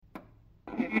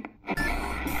Welcome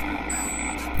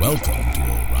to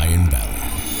Orion Valley.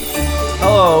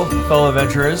 Hello, fellow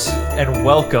adventurers, and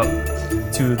welcome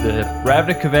to the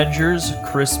RavnicAvengers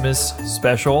Christmas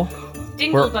special.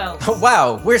 Jingle bells.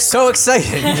 Wow, we're so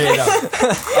excited.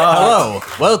 Hello,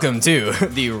 welcome to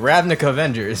the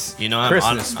RavnicAvengers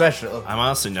Christmas special. I'm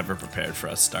honestly never prepared for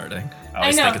us starting. I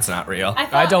always know. think it's not real.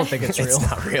 I don't think it's real. It's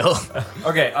not real.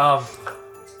 Okay,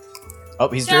 Oh,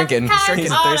 he's drinking. He's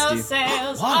drinking Auto thirsty.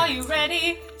 Sales. Are you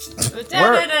ready?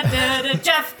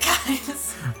 Jeff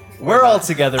guys. we're all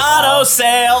together. Auto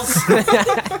sales!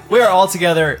 We are all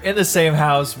together in the same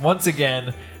house once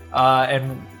again,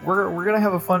 and we're gonna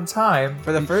have a fun time.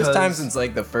 For the first time since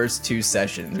like the first 2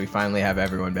 sessions, we finally have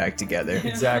everyone back together.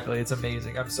 Exactly, it's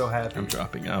amazing. I'm so happy. I'm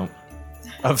dropping out.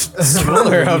 Of school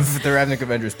or of the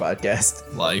RavnicAvengers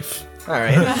podcast. Life. All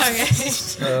right, Okay.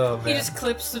 Oh He man. just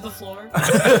clips to the floor.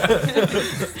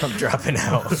 I'm dropping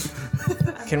out.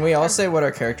 Can we all say what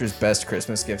our characters' best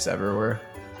Christmas gifts ever were?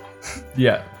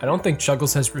 Yeah, I don't think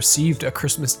Chuggles has received a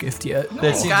Christmas gift yet.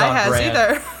 that seems Guy on has brand.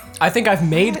 either. I think I've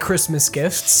made Christmas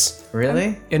gifts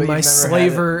Really? in But my you've never had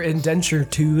slaver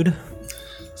indenture-tude. it?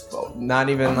 Not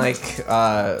even like one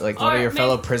Or of your maybe-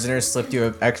 fellow prisoners slipped you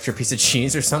an extra piece of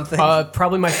cheese or something.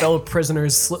 Probably my fellow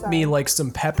prisoners slipped me like some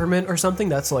peppermint or something.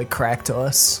 That's like crack to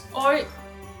us.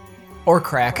 Or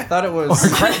Crack. I thought it was.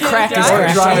 Crack is Or crack to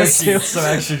dryer us. sheets, some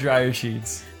extra dryer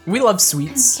sheets. We love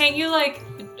sweets. can't you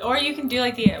or you can do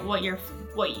like what your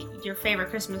favorite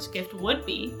Christmas gift would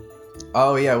be.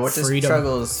 Oh yeah, what does Freedom.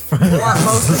 Chuggles? Want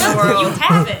most of the You world.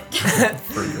 have it.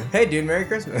 Hey dude, Merry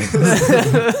Christmas.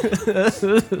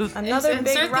 Another Insert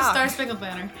big the rock. Star Spangled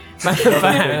Banner.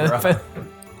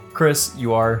 Chris,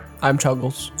 you are I'm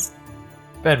Chuggles.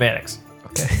 Ben Mannix.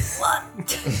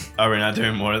 Are we not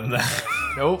doing more than that?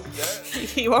 Nope.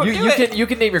 He won't do You it.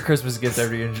 can name your Christmas gift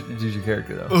after you introduce your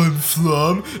character though. I'm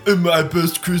Flom, and my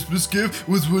best Christmas gift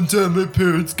was one time my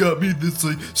parents got me this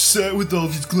like set with all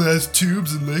these glass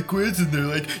tubes and liquids, and they're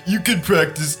like, you can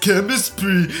practice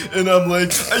chemistry, and I'm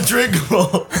like, I drank them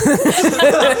all.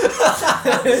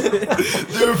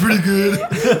 They were pretty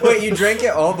good. Wait, you drank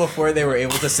it all before they were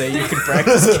able to say you could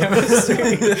practice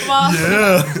chemistry? Well,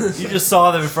 Yeah. You just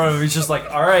saw them in front of him. He's just like,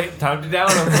 all right, time to down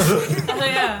him. oh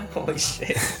yeah. Holy shit.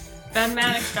 Ben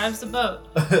Mannix drives the boat.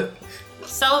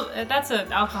 That's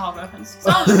an alcohol reference.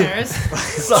 Sullivan Harris.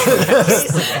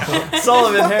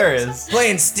 Sullivan Harris.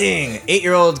 Playing Sting,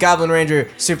 8-year-old Goblin Ranger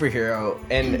superhero,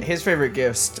 and his favorite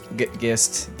gift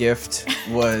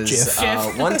was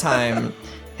Gif. one time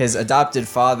his adopted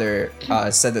father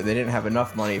said that they didn't have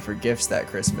enough money for gifts that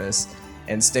Christmas,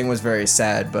 and Sting was very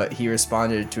sad, but he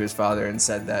responded to his father and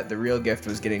said that the real gift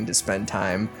was getting to spend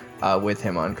time with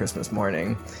him on Christmas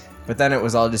morning. But then it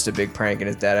was all just a big prank, and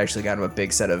his dad actually got him a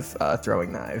big set of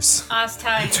throwing knives. That's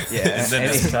tight. Yeah, And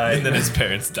then his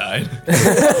parents died.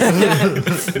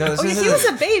 No, He was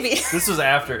a baby. This was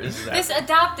after. This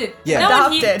adopted. Yeah.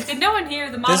 Adopted. Did no one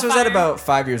hear the modifier? This was at about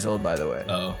 5 years old, by the way,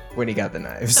 Oh. when he got the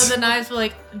knives. So the knives were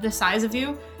like the size of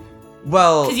you?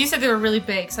 Well, Because you said they were really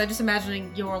big, so I'm just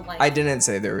imagining your like. I didn't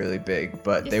say they're really big,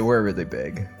 but they were really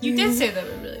big. You did say they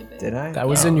were really big. Did I? That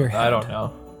was in your head. I don't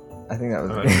know. I think that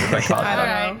was. I don't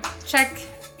Alright.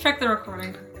 Check the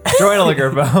recording. Join a liquor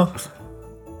bell.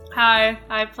 Hi,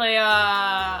 I play a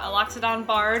Loxodon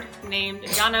bard named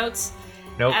John Oates.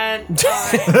 Nope. And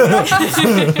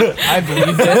I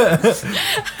believed it.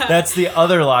 That's the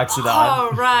other Loxodon.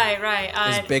 oh right.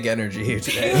 There's big energy here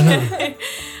today.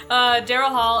 Daryl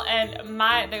Hall, and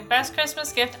the best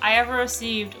Christmas gift I ever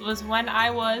received was when I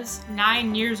was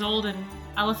 9 years old in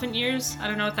elephant years. I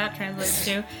don't know what that translates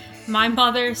to. My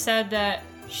mother said that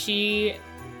she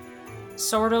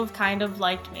sort of kind of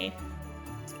liked me.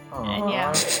 And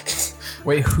yeah,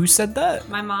 Wait, who said that?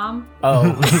 my mom. Oh.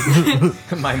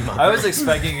 My mom. I was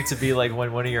expecting it to be like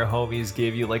when one of your homies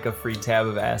gave you like a free tab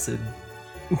of acid.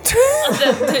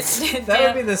 That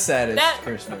would be the saddest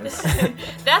Christmas.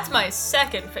 That's my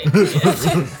second favorite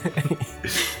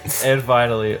gift. And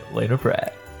finally, Lena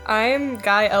Pratt. I'm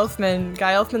Guy Elfman.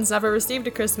 Guy Elfman's never received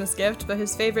a Christmas gift, but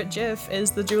his favorite GIF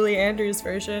is the Julie Andrews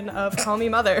version of Call Me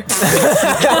Mother.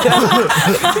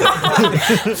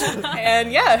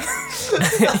 And yeah.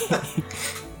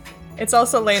 It's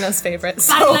also Lena's favorite,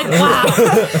 so. I'm like, wow.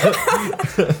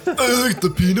 I like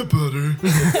the peanut butter.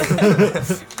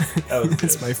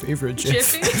 It's my favorite GIF.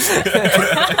 Jiffy?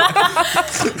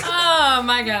 Oh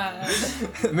my god.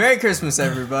 Merry Christmas,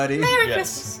 everybody. Merry Yes.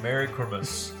 Christmas. Merry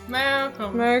Christmas. Merry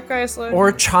Christmas. Merry Chrysler.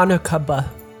 Or Chanukah.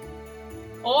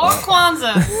 Or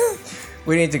Kwanzaa.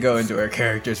 We need to go into our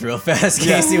characters real fast,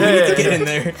 Casey. We need to get in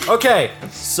there. Okay,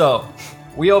 so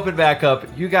we open back up.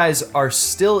 You guys are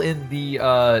still in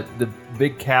the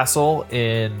big castle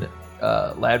in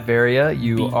Latveria.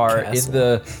 You Big are castle.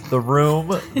 in the room,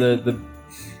 the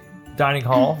dining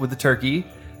hall with the turkey,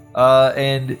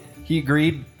 and he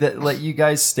agreed that let you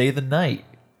guys stay the night.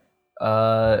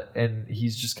 And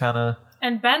he's just kind of.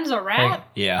 And Ben's a rat.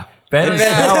 Yeah. Ben is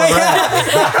now a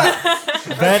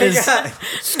rat. Ben is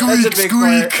Squeak,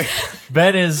 squeak.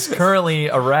 Ben is currently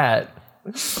a rat.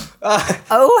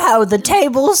 Oh, how the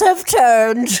tables have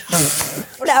turned.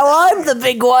 Now I'm the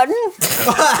big one.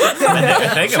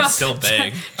 I think I'm still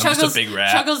big. I'm just a big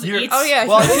rat. Chuggles eats. Oh yeah,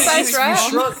 Well, human sized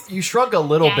rat. you shrunk a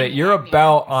little bit. You're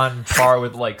about on par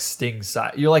with like Sting's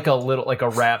size. You're like a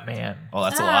rat man. Well,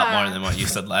 that's a lot more than what you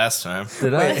said last time.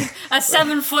 Did I? A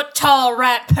 7-foot tall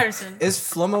rat person. Is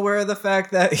Flum aware of the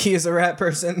fact that he is a rat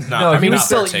person? No, I mean, we not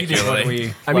still eat it particularly. when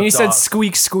we. I mean, he left said off.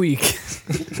 squeak, squeak.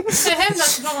 To him,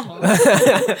 that's normal.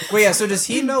 Wait, yeah. So does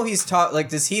he know he's taught? Like,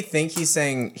 does he think he's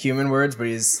saying human words, but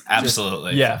he's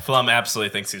Absolutely. Yeah. Flum absolutely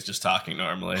thinks he's just talking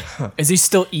normally. Is he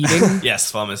still eating? Yes,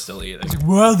 Flum is still eating.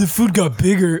 Wow, the food got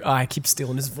bigger. I keep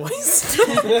stealing his voice.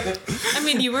 I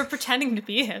mean, you were pretending to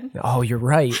be him. Oh, you're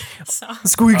right. So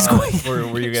Squeak, squeak.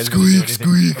 Were you guys Squeak, gonna do anything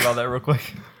squeak. about that real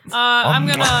quick? I'm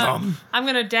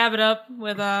gonna dab it up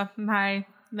with my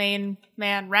main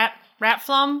man rat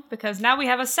Flum, because now we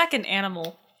have a second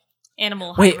animal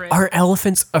Wait, hybrid. are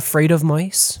elephants afraid of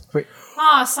mice?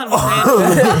 Ah, son of a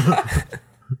bitch.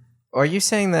 Are you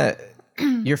saying that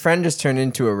your friend just turned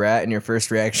into a rat and your first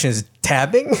reaction is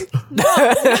tabbing?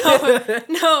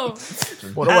 No.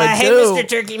 What do I do?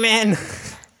 Turkey Man.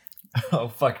 Oh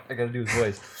fuck! I gotta do his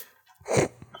voice.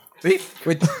 Wait,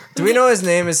 do we know his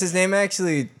name? Is his name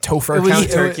actually Topher. Count it was-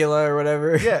 Turcula or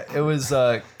whatever? Yeah, it was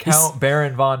Count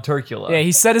Baron von Turkula. Yeah,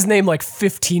 he said his name like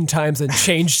 15 times and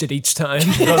changed it each time.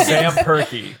 Sam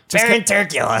Perky. Baron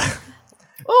Turcula.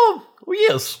 Oh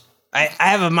yes. I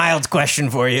have a mild question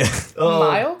for you.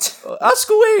 Mild? Ask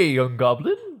away, young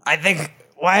goblin. I think,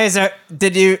 why is there,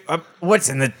 what's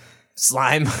in the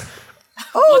slime?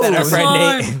 Oh, That our friend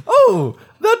slime? ate? oh,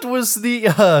 that was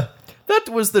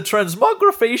the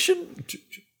transmogrification.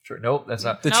 Sure, nope, that's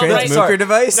not The No, transmuker sorry.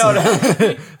 device? No,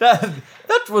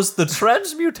 that was the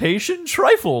transmutation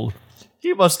trifle.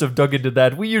 He must have dug into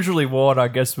that. We usually warn our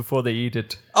guests before they eat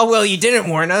it. Oh, well, you didn't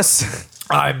warn us.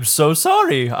 I'm so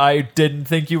sorry. I didn't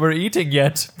think you were eating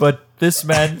yet, but this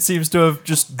man seems to have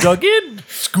just dug in.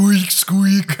 Squeak,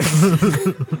 squeak.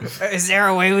 Is there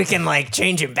a way we can,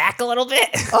 change him back a little bit?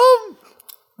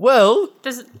 Well,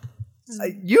 Does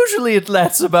usually it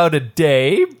lasts about a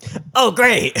day. Oh,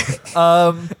 great.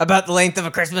 About the length of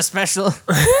a Christmas special?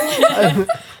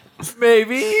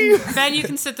 Maybe. Ben, you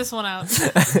can sit this one out.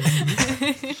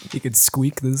 You could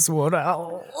squeak this one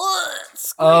out.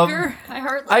 Squeaker, I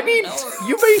heard. I mean,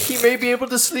 he may be able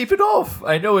to sleep it off.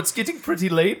 I know it's getting pretty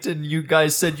late, and you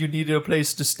guys said you needed a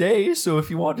place to stay, so if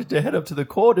you wanted to head up to the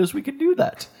quarters, we can do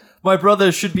that. My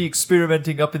brother should be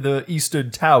experimenting up in the Eastern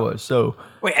Tower, so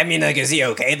Wait, I mean, is he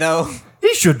okay, though?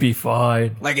 he should be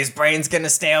fine. His brain's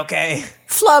gonna stay okay?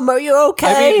 Flum, are you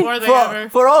okay? More than ever.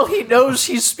 For all he knows,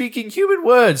 he's speaking human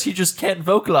words. He just can't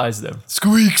vocalize them.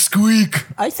 Squeak, squeak.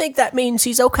 I think that means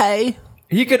he's okay.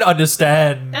 He can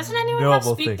understand Doesn't anyone normal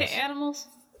not speak things. to animals?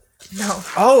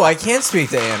 Oh, I can't speak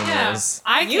to Yeah, animals.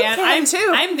 I You can. can I'm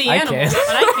too. I'm the I animal, can.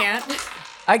 but I can't.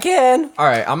 I can. All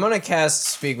right, I'm gonna cast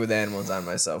Speak with Animals on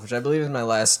myself, which I believe is my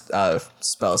last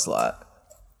spell slot.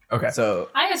 Okay. So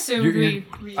I assumed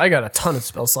we I got a ton of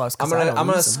spell slots. I'm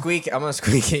gonna squeak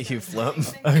at you,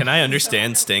 Flum. Can I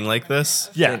understand Sting like this?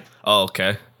 Yeah. Oh,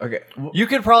 okay. Okay. You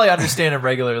can probably understand him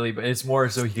regularly, but it's more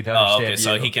so he can Oh, understand okay.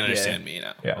 So you. he can understand me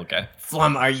now. Yeah. Okay.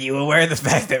 Flum, are you aware of the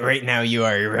fact that right now you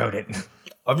are eroded?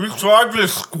 Have you tried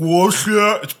this squash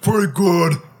yet? It's pretty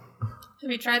good.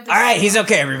 have you tried this? All right, he's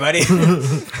okay, everybody.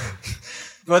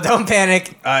 Well, don't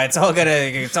panic. It's all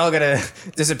gonna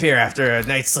disappear after a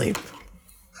night's sleep.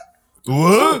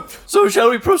 What? So shall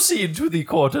we proceed to the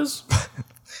quarters?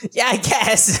 Yeah, I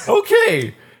guess.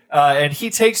 Okay. And he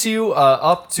takes you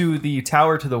up to the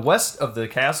tower to the west of the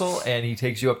castle, and he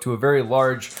takes you up to a very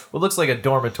large, what looks like a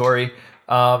dormitory,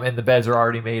 and the beds are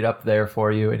already made up there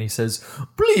for you. And he says,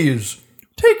 "Please,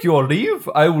 take your leave.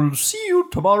 I will see you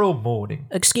tomorrow morning.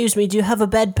 Excuse me, do you have a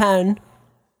bedpan?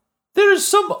 There is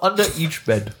some under each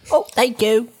bed." Oh, thank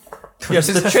you. Yes,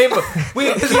 the chamber.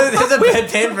 There's a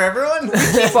bedpan for everyone?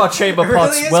 Keep our chamber It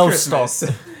pots really is well Christmas.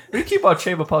 stocked. We keep our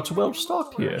chamber pots well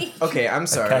stocked here. Okay, I'm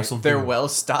sorry. Castle They're Doom. well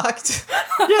stocked?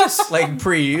 Yes. Like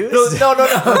pre-used? No. No.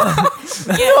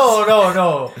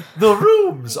 The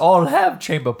rooms all have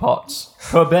chamber pots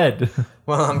per bed.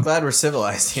 Well, I'm glad we're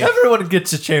civilized here. Everyone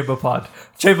gets a chamber pot.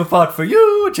 Chamber pot for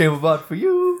you, chamber pot for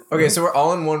you. Okay, so we're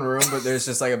all in one room, but there's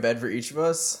just like a bed for each of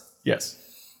us. Yes.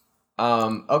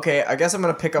 Okay, I guess I'm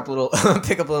gonna pick up a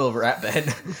little rat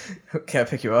bed. Can I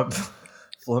pick you up,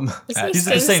 Flim? He's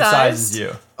the same size as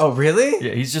you. Oh, really?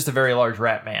 Yeah, he's just a very large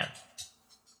rat man.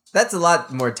 That's a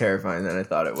lot more terrifying than I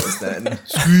thought it was then.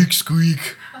 Squeak,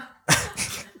 squeak.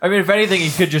 I mean, if anything,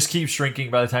 he could just keep shrinking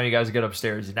by the time you guys get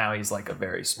upstairs. And now he's like a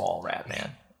very small rat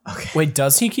man. Okay. Wait,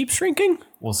 does he keep shrinking?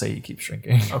 We'll say he keeps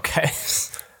shrinking. Okay.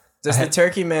 Does the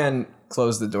turkey man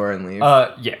close the door and leave?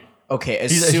 Yeah. Okay,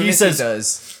 as He soon as says- he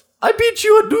does, I beat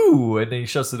you a do, and then he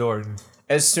shuts the door. And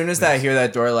as soon as I hear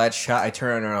that door latch shut, I turn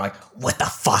around and I'm like, what the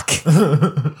fuck?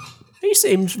 He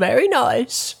seems very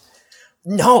nice.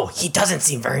 No, he doesn't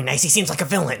seem very nice. He seems like a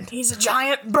villain. He's a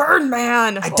giant bird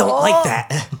man. I don't like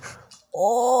that.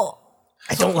 Oh,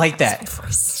 I don't like that.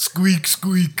 Squeak,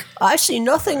 squeak. I see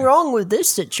nothing wrong with this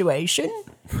situation.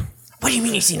 What do you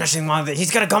mean you see nothing wrong with it? He's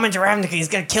gonna come into Ravnica. He's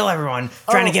gonna kill everyone,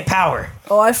 trying to get power.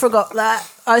 Oh, I forgot that.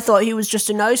 I thought he was just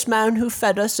a nice man who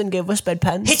fed us and gave us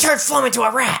bedpans. He turned Flum into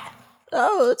a rat.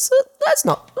 Oh, that's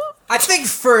not... I think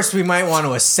first we might want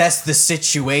to assess the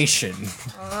situation.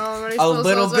 A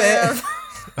little bit.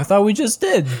 I thought we just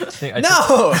did.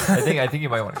 I think you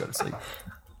might want to go to sleep.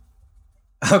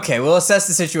 Okay, we'll assess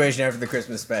the situation after the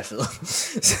Christmas special.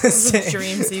 There's a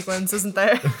dream sequence, isn't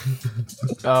there?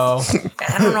 Oh.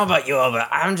 I don't know about you all, but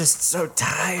I'm just so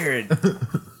tired.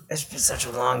 It's been such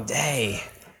a long day.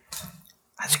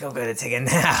 I think I'm gonna take a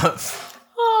nap.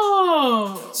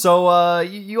 Oh. So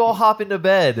you all hop into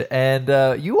bed,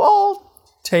 and you all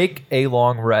take a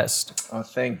long rest. Oh,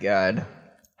 thank God.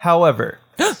 However,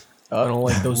 I don't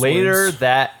like those later words.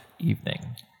 that evening,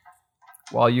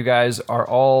 while you guys are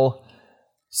all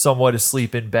somewhat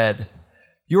asleep in bed,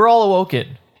 you're all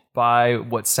awoken by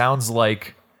what sounds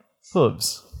like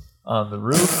hooves on the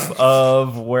roof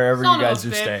of wherever Son you of guys a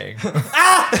are bitch.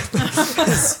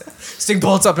 staying. Sting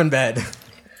bolts up in bed,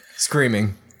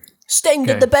 screaming. Sting,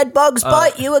 Okay. did the bed bugs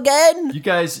bite you again? You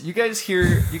guys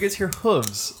hear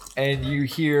hooves, and you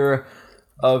hear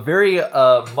a very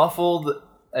muffled,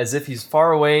 as if he's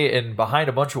far away and behind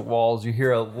a bunch of walls. You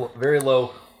hear a very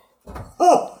low.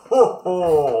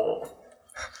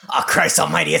 Oh, Christ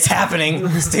almighty, it's happening.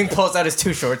 Sting pulls out his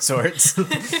two short swords.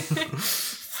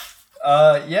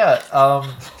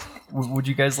 Would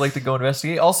you guys like to go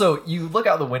investigate? Also, you look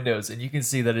out the windows and you can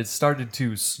see that it's started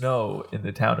to snow in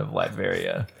the town of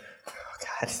Latveria.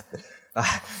 God.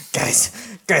 Guys,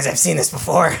 I've seen this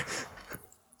before.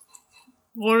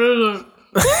 What is it?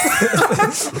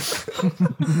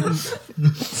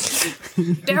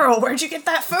 Daryl, where'd you get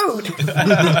that food?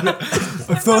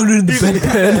 I found it in the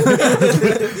bedpan.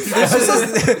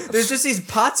 There's just these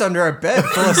pots under our bed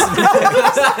full of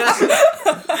snacks.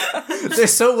 They're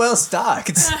so well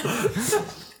stocked.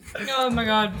 Oh my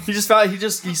god. He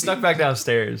snuck back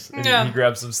downstairs and Yeah. he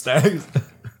grabbed some snacks.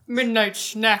 Midnight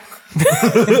snack.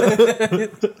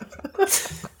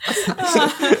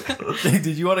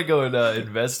 Did you want to go and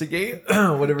investigate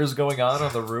whatever's going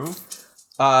on the roof?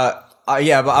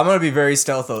 Yeah, but I'm gonna be very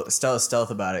stealth about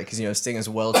it because Sting is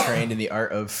well trained in the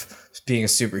art of being a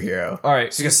superhero. All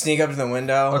right. So he's gonna sneak up to the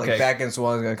window, Okay. like back against the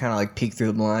wall, he's gonna kind of like peek through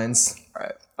the blinds.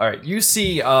 All right. You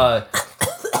see.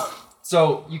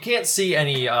 So you can't see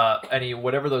any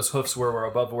whatever those hoofs were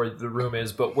above where the room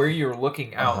is, but where you're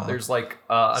looking out, there's like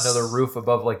another roof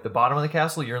above like the bottom of the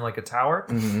castle. You're in like a tower.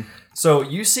 Mm-hmm. So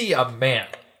you see a man,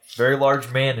 very large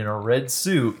man in a red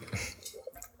suit.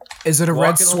 Is it a red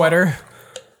Walking sweater?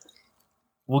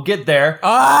 We'll get there.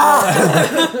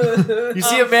 You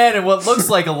see a man in what looks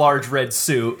like a large red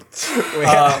suit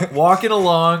walking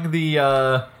along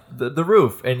the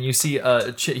roof, and you see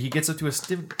he gets up to a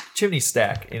chimney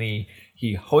stack, and he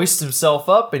hoists himself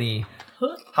up, and he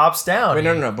hops down. Wait,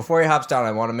 no. Before he hops down,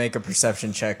 I want to make a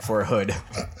perception check for a hood.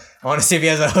 I want to see if he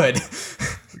has a hood.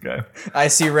 Okay. I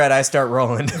see red. I start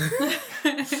rolling.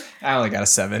 I only got a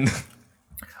 7.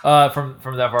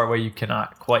 From that far away, you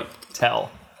cannot quite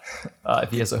tell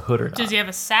if he has a hood or not. Does he have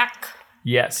a sack?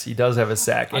 Yes, he does have a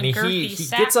sack, and he girthy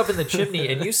sack. gets up in the chimney,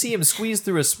 and you see him squeeze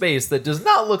through a space that does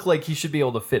not look like he should be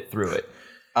able to fit through it.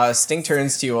 Sting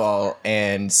turns to you all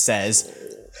and says,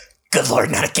 Good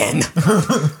lord, not again.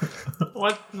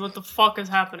 What the fuck is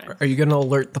happening? Are you gonna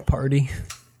alert the party?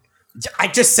 I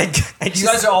just said. You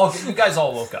guys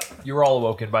all woke up. You were all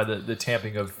awoken by the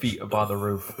tamping of feet upon the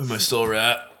roof. Am I still a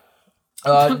rat?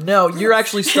 No, you're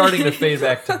actually starting to fade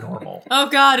back to normal. Oh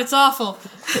god, it's awful.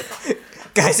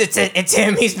 Guys, it's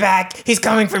him. He's back. He's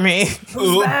coming for me.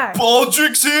 back?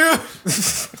 Baldrick's here.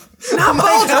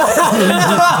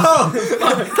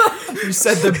 You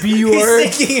said the B he's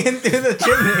word. sinking in through the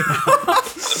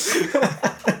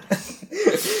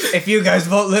chimney. If you guys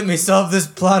won't let me solve this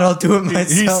plot, I'll do it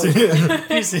myself.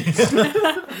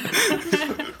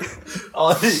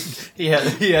 He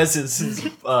has his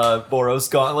Boros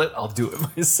gauntlet. I'll do it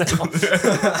myself.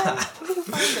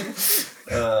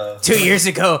 2 years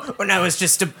ago, when I was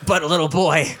just but a little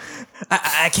boy,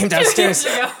 I came downstairs.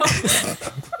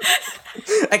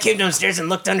 I came downstairs and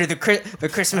looked under the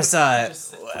Christmas.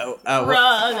 What are we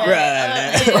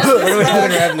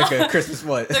having, Ravnica? Christmas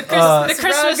what? The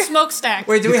Christmas smokestack.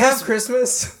 Wait, do we have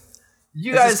Christmas?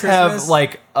 You guys have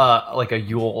like a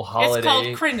Yule holiday. It's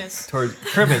called Christmas.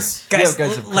 Christmas. Guys, Yeah,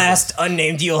 guys, last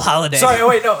unnamed Yule holiday. sorry. Oh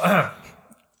wait, no.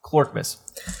 Clorkmas.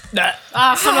 Son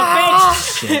of a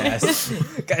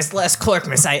bitch. Guys, last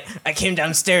Clorkmas, I came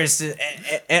downstairs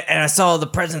and I saw the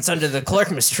presents under the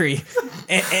Clorkmas tree,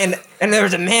 and there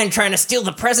was a man trying to steal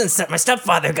the presents that my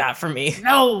stepfather got for me.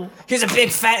 No. He's a big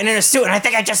fat and in a suit, and I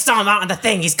think I just saw him out on the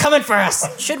thing. He's coming for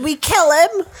us. Should we kill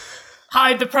him?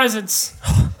 Hide the presents.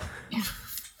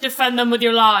 Defend them with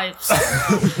your lives.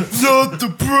 Not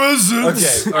the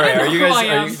presents. Okay. All right. Are you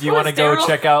guys? Do you want to go Daryl?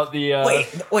 check out the?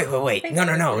 Wait.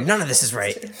 No. None of this is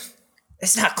right.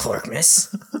 It's not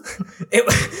Clorkmas.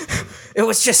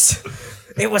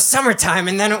 It was summertime,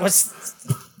 and then it was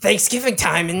Thanksgiving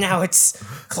time, and now it's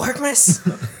Clorkmas.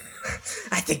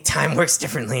 I think time works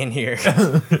differently in here.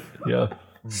 Yeah.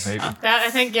 Maybe.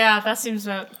 That seems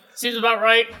about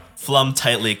right. Flum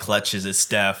tightly clutches his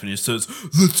staff and he says,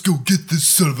 Let's go get this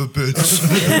son of a bitch.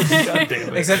 God damn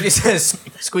it. Except he says,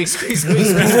 squeak, squeak, squeak.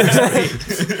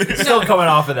 Still coming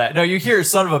off of that. No, you hear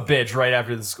 "son of a bitch" right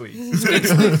after the squeak.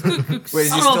 Wait,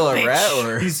 is he still a rat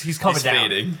or? He's coming down.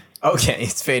 fading. Okay,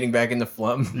 he's fading back into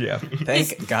Flum. Yeah.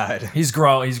 Thank God. He's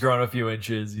grown a few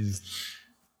inches. He's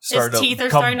His teeth are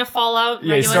starting to fall out.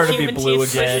 Yeah, he's regular starting to be human blue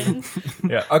teeth again. pushing.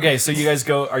 Yeah. Okay, so you guys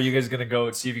go. Are you guys gonna go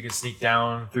see if you can sneak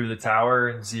down through the tower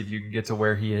and see if you can get to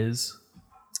where he is?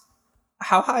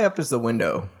 How high up is the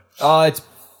window? It's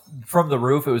from the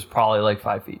roof. It was probably like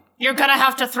 5 feet. You're gonna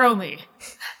have to throw me.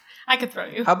 I could throw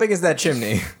you. How big is that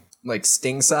chimney? Like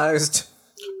Sting sized?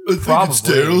 I think Probably. it's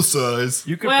Daryl size.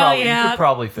 You could Well, you yeah. could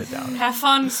probably fit down. Have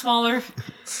fun, smaller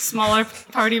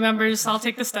party members. I'll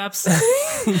take the steps.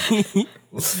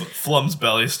 Flum's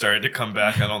belly's starting to come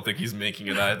back. I don't think he's making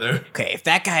it either. Okay, if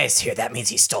that guy is here, that means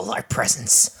he stole our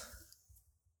presents.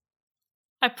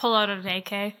 I pull out an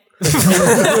AK.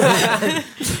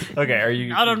 Okay, are you?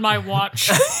 Not on my watch.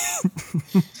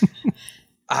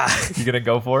 You gonna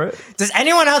go for it? Does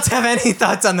anyone else have any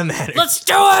thoughts on the matter? Let's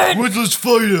do it! Let's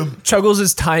fight him. Chuggles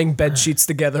is tying bed sheets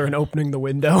together and opening the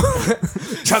window.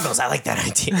 Chuggles, I like that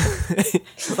idea.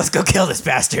 Let's go kill this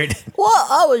bastard.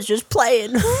 What? I was just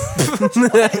playing.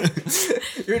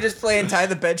 You were just playing tie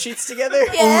the bed sheets together?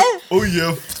 Yeah. Oh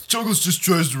yeah, Chuggles just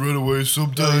tries to run away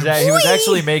sometimes. He was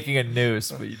actually making a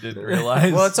noose, but you didn't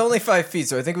realize. Well, it's only 5 feet,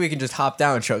 so I think we can just hop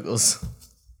down, Chuggles.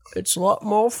 It's a lot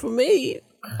more for me.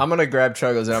 I'm gonna grab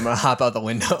Chuggles and I'm gonna hop out the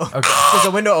window. Okay. Is the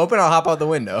window open? I'll hop out the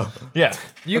window. Yeah.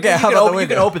 You Okay, can, how you can about the open, you can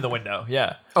window? open the window.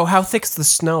 Yeah. Oh, how thick's the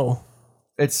snow?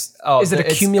 It's Is it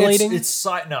accumulating? No.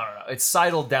 It's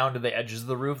sidled down to the edges of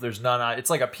the roof. There's none on.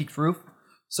 It's like a peaked roof,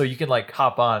 so you can like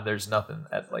hop on. There's nothing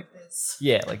at like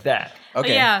yeah, like that.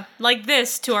 Okay. Yeah, like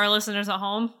this to our listeners at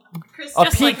home. A Just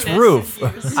like peaked this. roof.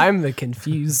 I'm the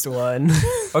confused one.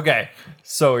 Okay,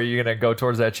 so are you gonna go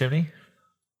towards that chimney?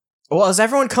 Well, is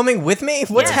everyone coming with me?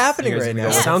 What's Yes. happening You guys right can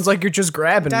now? go. Sounds like you're just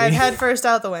grabbing Dive me. head first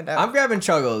out the window. I'm grabbing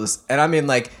Chuggles, and I mean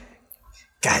like,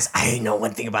 Guys, I know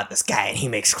one thing about this guy, and he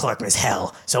makes Clorkmas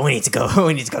hell. So we need to go.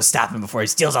 We need to go stop him before he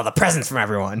steals all the presents from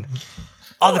everyone.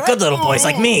 All the good little boys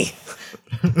like me.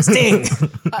 Sting.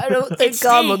 I don't think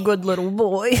I'm a good little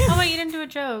boy. Oh wait, you didn't do a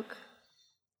joke.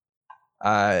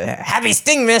 Happy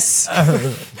Sting, miss. All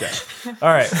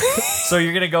right, so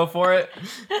you're gonna go for it.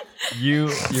 You're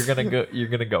gonna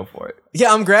go for it.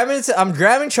 yeah, I'm grabbing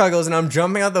Chuggles, and I'm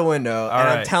jumping out the window, and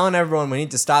I'm right. telling everyone we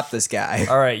need to stop this guy.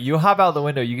 All right, you hop out the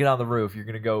window. You get on the roof. You're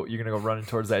gonna go running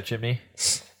towards that chimney.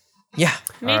 Yeah.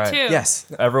 Me All right. too. Yes.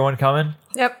 Everyone coming?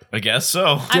 Yep. I guess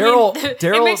so. Daryl- I mean,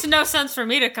 Daryl- it makes no sense for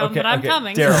me to come, but I'm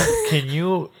coming. Daryl, can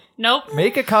you Nope.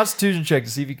 make a Constitution check to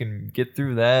see if you can get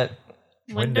through that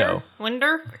window?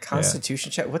 Winder?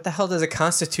 Constitution check. What the hell does a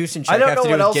Constitution check I don't have know to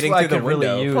do what with else getting I through the could really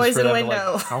window? use. Poison for them to,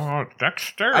 window. How about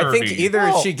dexterity? I think either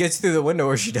Oh. she gets through the window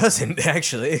or she doesn't.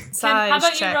 Actually. Size How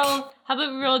about check. you roll? How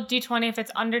about we roll d20 if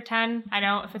it's under 10? I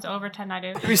don't. If it's over 10, I do.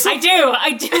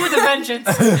 I do with a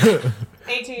vengeance.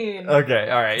 18. Okay,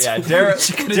 all right, yeah.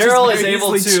 Daryl is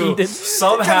able to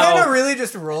somehow. Can I really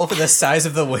just roll for the size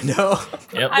of the window?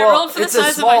 Yep. I rolled for the It's a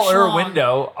size of my smaller schlong.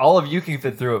 window. All of you can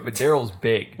fit through it, but Daryl's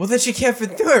big. Well, then she can't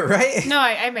fit through it, right? No,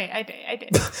 I did.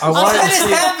 I wanted to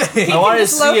see. I wanted to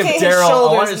see if locate his Daryl. I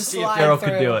shoulders wanted to and see if slide Daryl could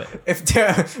through. do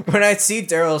it. When I see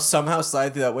Daryl somehow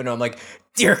slide through that window, I'm like,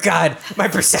 dear God, my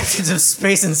perceptions of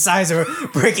space and size are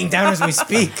breaking down as we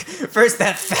speak. First,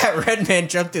 that fat red man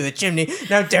jumped through the chimney.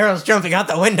 Now Daryl's jumping out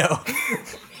the window.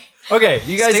 Okay,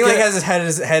 you guys Sting like get. has his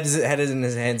head in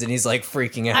his hands, and he's like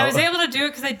freaking out. I was able to do it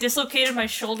because I dislocated my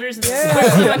shoulders and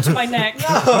squished a bunch of my neck.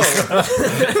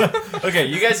 Okay,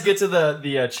 you guys get to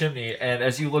the chimney, and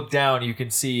as you look down, you can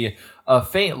see a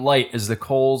faint light as the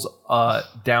coals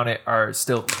down it are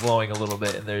still glowing a little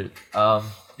bit, and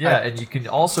and you can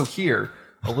also hear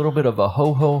a little bit of a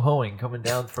ho ho hoing coming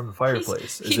down from the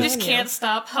fireplace. He just can't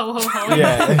stop ho ho ho.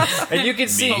 Yeah, and you can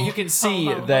see Ho,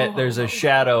 ho, that ho, there's ho, a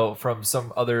shadow from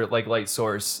some other like light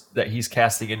source that he's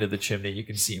casting into the chimney. You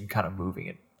can see him kind of moving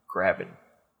and grabbing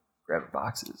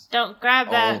boxes. Don't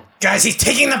grab that. Guys, he's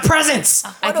taking the presents!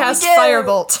 I cast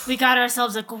Firebolt. We got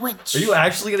ourselves a Gwinch. Are you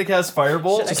actually gonna cast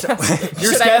firebolt?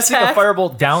 You're should I casting a attack?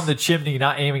 firebolt down the chimney,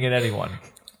 not aiming at anyone.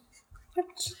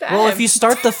 Well, if you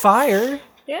start the fire,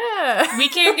 Yeah. We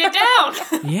can't get down.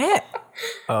 yeah.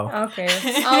 Okay.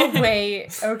 I'll wait.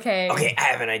 Okay. Okay, I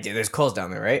have an idea. There's coals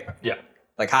down there, right? Yeah,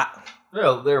 Like hot.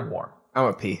 they're warm. I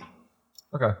want to pee.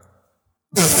 Okay.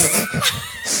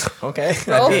 Okay.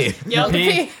 Roll. I pee. Yep.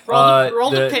 Pee.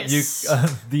 Roll the piss.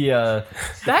 The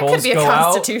That coals could be a go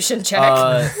out. constitution check.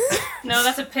 No,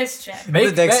 that's a piss check. Make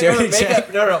The dexterity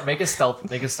check. Make a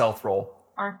stealth roll.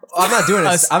 Or, I'm not doing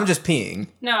this. I'm just peeing.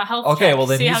 no, a health Okay, check. well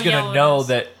then See he's how gonna yellow it know is.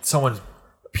 that someone's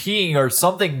peeing or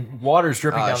something. Water's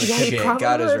dripping down the yeah, chimney. he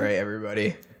God is probably- right,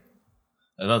 everybody.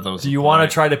 I thought that was. Do you want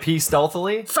to try to pee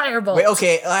stealthily? Firebolt. Wait,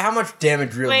 okay. How much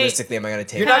damage realistically am I going to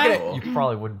take? You're not Can I- gonna. You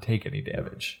probably wouldn't take any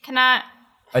damage. Can I?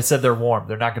 I said they're warm.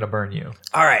 They're not gonna burn you.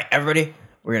 All right, everybody.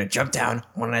 We're going to jump down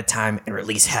one at a time and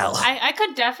release hell. I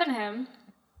could deafen him.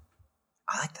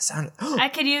 I like the sound. I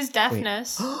could use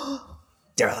deafness.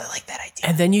 Daryl, I like that idea.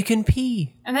 And then you can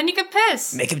pee. And then you could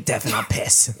piss. Make him deafen on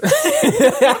piss.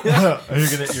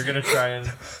 You're gonna try and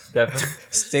deafen.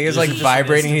 Sting is like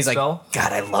vibrating. He's like, spell?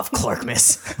 God, I love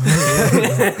Clorkmas.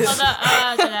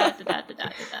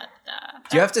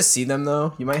 Do you have to see them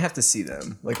though? You might have to see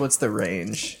them. Like, what's the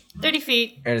range? 30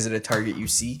 feet. And is it a target you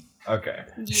see? Okay.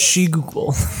 She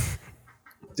Google.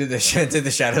 Do the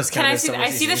shadows count? Can I as see? someone I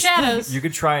see the sees? shadows. You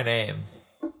could try and aim.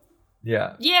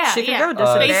 Yeah. Yeah, She can yeah. go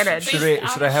disadvantage.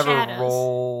 Should I have her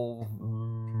roll?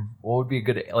 What would be a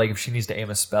good if she needs to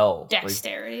aim a spell?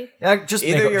 Dexterity. Like, just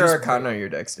Either make, your just, Arcana or your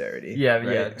Dexterity. Yeah, right?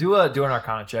 yeah. Do an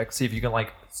Arcana check. See if you can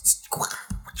ricochet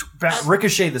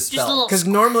the Just a spell. little. Because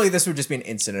normally this would just be an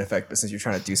instant effect, but since you're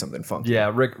trying to do something funky.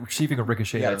 Yeah, see if you can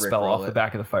ricochet Yeah, that spell rickroll off the it.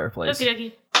 back of the fireplace. Okie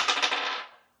dokie.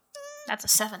 That's a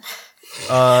 7.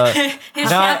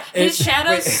 His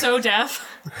shadow's so deaf.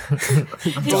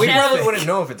 But we probably wouldn't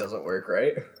know if it doesn't work,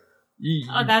 right?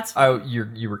 Oh, that's.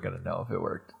 You were gonna know if it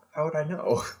worked. How would I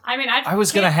know? I mean, I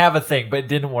was gonna have a thing, but it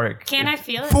didn't work. Can I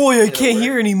feel it? Boy, I can't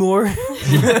hear anymore.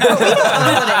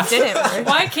 It didn't work.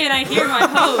 Why can't I hear my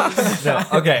hose? No.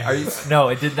 Okay. No,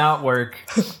 it did not work.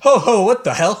 Ho ho! What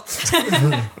the hell?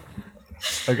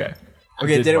 Okay.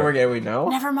 Okay, it didn't work. Yeah, we know.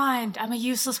 Never mind. I'm a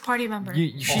useless party member.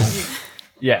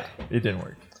 Yeah, it didn't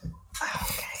work.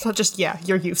 So just,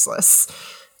 you're useless.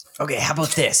 Okay, how about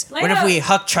this? Lay What if out. we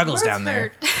huck Chuggles down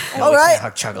there? Hurt. No, we can't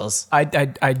huck Chuggles. I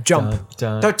jump.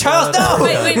 No, Charles, no!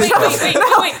 Wait!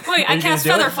 I cast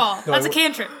Featherfall. That's a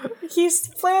cantrip. He's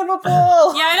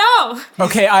flammable. Yeah, I know.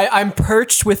 Okay, I'm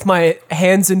perched with my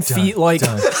hands and feet like.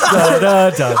 I'm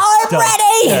ready!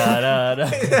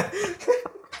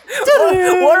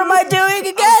 What am I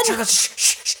doing again? Chuggles,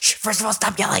 shh. First of all,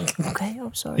 stop yelling. Okay,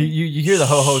 I'm sorry. You hear the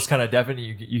ho-ho's kind of deafen.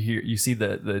 You see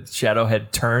the shadow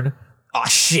head turn. Oh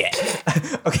shit!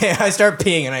 Okay, I start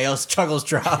peeing and I yell, "Chuggles,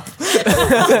 drop!"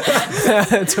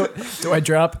 Do I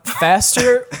drop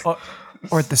faster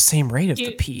or at the same rate of the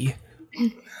You- pee?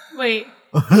 Wait.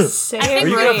 Same Are Are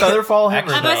you gonna rate. featherfall him?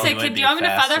 I'm gonna say, could you? I'm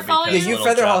gonna featherfall Yeah, you. you Little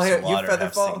featherfall drops him- of you water have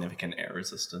featherfall. significant air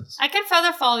resistance. I can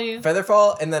featherfall you.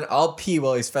 Featherfall, and then I'll pee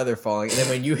while he's featherfalling, and then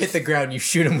when you hit the ground, you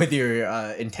shoot him with your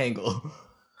entangle.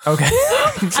 Okay.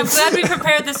 I'm glad we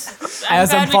prepared this.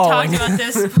 As I'm glad we falling. talked about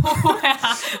this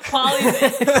while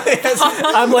he's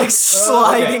I'm like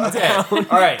sliding down.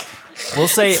 All right.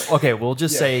 We'll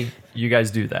just say you guys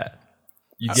do that.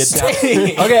 You get down.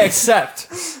 Okay, except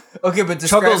Okay, but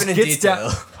describe Chuggles it in gets detail.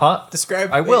 down. Huh? Describe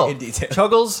I will. it in detail.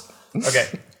 Chuggles. Okay.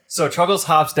 So Chuggles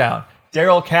hops down.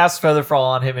 Daryl casts Featherfall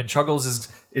on him, and Chuggles is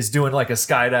is doing like a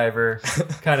skydiver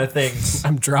kind of thing.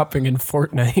 I'm dropping in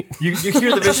Fortnite. You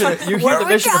hear the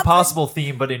Mission Impossible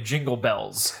theme, but in Jingle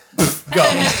Bells. Go.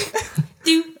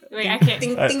 Wait, I can't.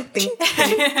 Ding, ding, ding,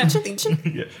 ding, ding.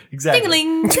 Yeah, exactly.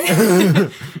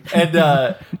 Ding-a-ling.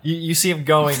 And you see him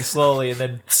going slowly, and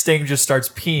then Sting just starts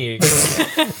peeing.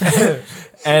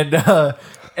 and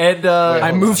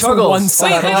I move to Chuggles. one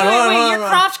side. Wait, you're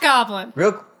Crotch Goblin.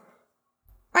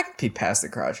 I can pee past the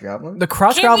crotch goblin. The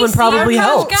crotch Can't we goblin see probably our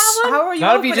helps. Crotch Goblin? How are you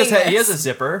Not if he opening just he this? has a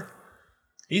zipper.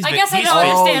 I guess I don't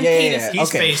understand penis. He's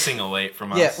Okay. facing away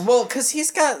from us. Yeah, well, because he's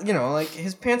got, like,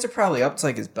 his pants are probably up to,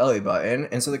 like, his belly button,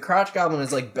 and so the crotch goblin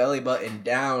is, like, belly button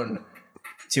down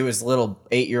to his little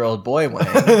 8-year-old boy wang,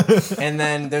 and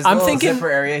then there's a little zipper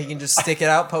area, he can just stick it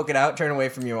out, poke it out, turn away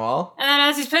from you all. And then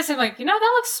as he's pissing, like, that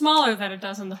looks smaller than it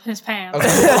does in his pants.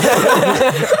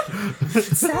 It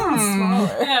sounds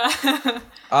smaller.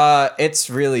 Yeah. It's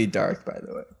really dark, by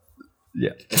the way.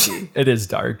 Yeah, it is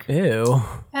dark. Ew.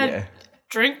 Yeah.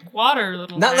 Drink water,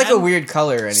 little Not man. like a weird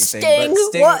color or anything, Sting, but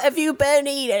Sting... what have you been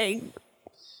eating?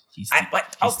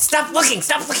 What? Oh, stop looking!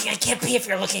 Stop looking! I can't pee if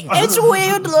you're looking. It's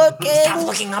weird Stop looking.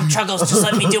 looking up, Chuggles. Just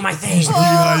let me do my thing.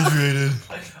 Dehydrated.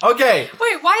 Okay.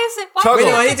 Wait, why is it? Why, Chuggles. Wait,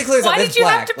 no, I need to clear this up. Why It's did you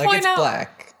black. have to Like, point it's out?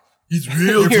 black. He's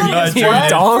real Your dehydrated.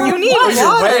 dong? You need Wang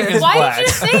water. is Why black. did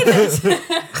you say this?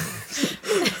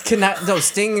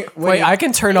 Sting... Wait, I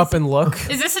can turn up and look.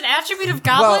 Is this an attribute of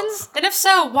goblins? And if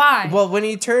so, why? Well, when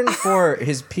he turned 4,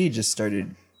 his pee just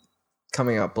started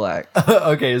coming out black.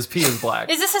 Okay, his pee is black.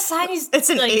 Is this a sign he's It's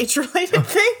an age-related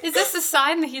thing. Is this a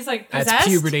sign that he's like possessed? That's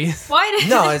puberty. Why did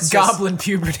No, it's just... Goblin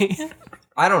puberty.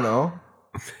 I don't know.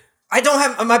 I don't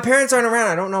have... My parents aren't around.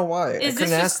 I don't know why. I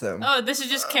couldn't ask them. Oh, this is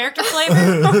just character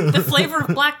flavor? The flavor of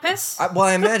black piss?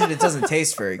 I imagine it doesn't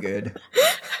taste very good.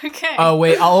 Okay. Oh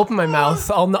wait, I'll open my mouth.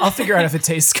 I'll figure out if it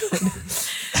tastes good.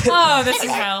 Oh, this is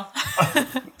hell.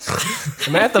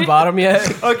 Am I at the bottom yet?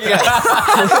 Okay.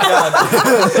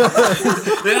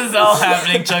 This is all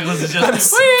happening. Chuggles is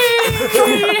just.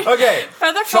 Okay.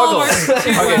 Feather forward.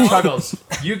 Okay,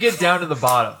 Chuggles. You get down to the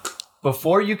bottom.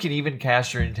 Before you can even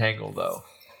cast your entangle, though,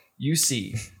 you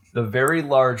see the very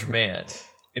large man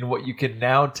in what you can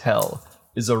now tell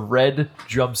is a red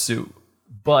jumpsuit,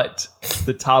 but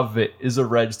the top of it is a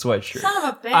red sweatshirt Son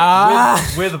of a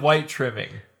bitch. with white trimming.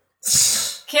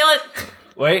 Kill it.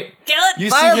 Wait. Kill it. You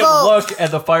see him look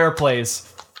at the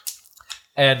fireplace,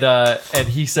 and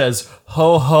he says,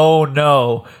 "Ho ho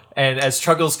no." And as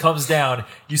Chuggles comes down,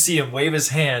 you see him wave his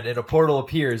hand, and a portal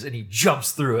appears, and he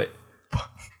jumps through it,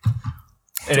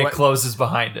 and it closes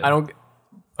behind him. I don't.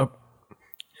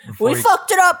 We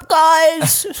fucked it up,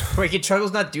 guys. Wait, can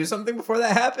Chuggles not do something before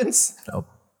that happens? Nope.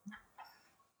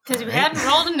 Because you hadn't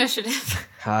rolled initiative.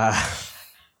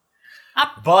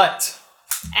 But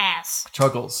Ass.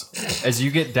 Chuggles, as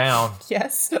you get down,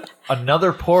 Yes.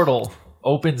 another portal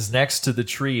opens next to the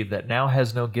tree that now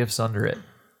has no gifts under it.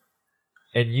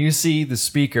 And you see the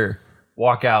speaker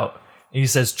walk out, and he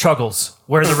says, "Chuggles,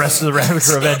 where are the rest of the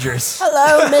RavnicAvengers?"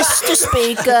 Hello, Mr.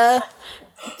 Speaker.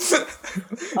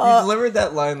 You delivered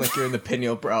that line like you're in the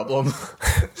pineal problem.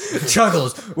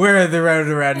 Chuggles, where are the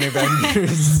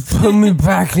RavnicAvengers? Put me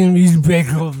back in these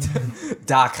pickles.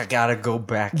 Doc, I gotta go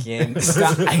back in.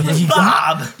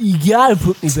 Bob, you gotta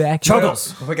put me back.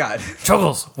 Chuggles, Oh my god.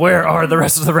 Chuggles, where are the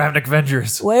rest of the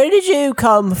RavnicAvengers? Where did you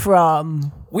come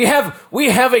from? We have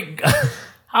a.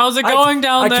 How's it going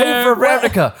down I there? came for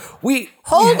Ravnica.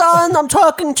 Hold on, I'm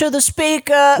talking to the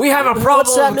speaker. We have a What's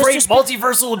problem that, of Mr. great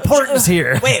multiversal importance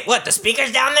here. Wait, what? The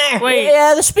speaker's down there? Wait.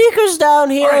 Yeah, the speaker's down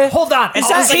here. All right, hold on. It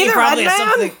sounds like you probably have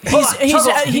something. He's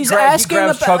asking he grabs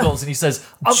about. Chuggles and he says,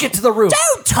 "I'll get to the roof."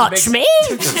 Don't touch me!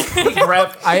 He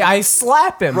grabs. I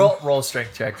slap him. Roll a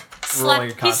strength check. Rolling a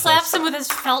He contest. slaps him with his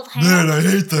felt Man, hand. I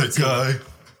hate that guy.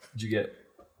 What'd you get?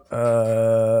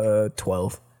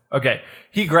 12. Okay.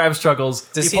 He grabs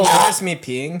Chuggles. Does he pulls- notice me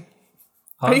peeing?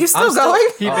 Are you still I'm still- going?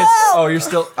 He oh, you're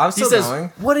still. I'm still he says,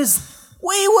 going. "What is?"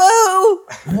 Wee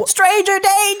woo! Stranger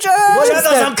danger!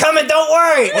 Chuggles, I'm coming, don't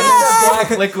worry! What is that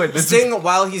black liquid? Sting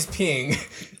while he's peeing,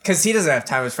 because he doesn't have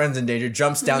time. His friend's in danger.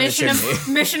 Jumps down the chimney.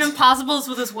 Mission Impossible's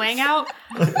with his wang out.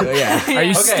 Yeah. Are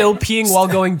you still peeing while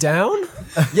going down?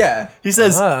 Yeah. He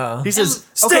says. Ah. He says,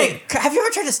 "Sting." Okay, have you ever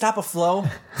tried to stop a flow?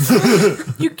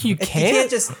 You You can't? can't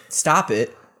just stop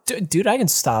it. Dude, I can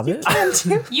stop it.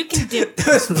 You can dip.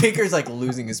 The speaker's like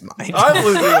losing his mind. I'm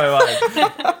losing my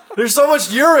mind. There's so much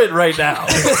urine right now.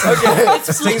 Okay.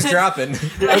 Sting's dropping.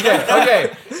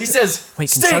 Okay. He says,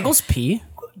 Wait, can "Sting, Chuggles pee?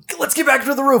 let's get back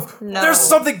to the roof. No. There's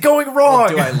something going wrong."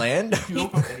 Do I land?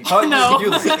 How- No.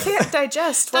 you- I can't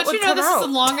digest. What Don't would you know come this out? is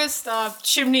the longest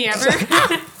chimney ever?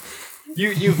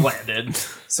 You've landed.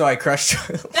 So I crushed.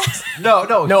 No,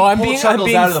 I'm pulled being- Chuckles I'm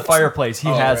being- out of the fireplace. He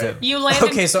has right. him. You landed,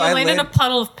 Okay, so you I landed in a land-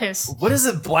 puddle of piss. What is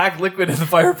it? Black liquid in the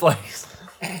fireplace.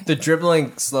 The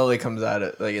dribbling slowly comes out.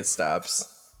 It stops,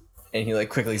 and he like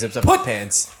quickly zips up his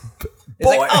pants. It's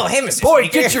Boy, like, oh hey, Mr. boy,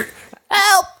 Speaker.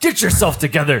 get yourself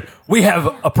together. We have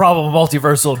a problem of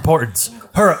multiversal importance.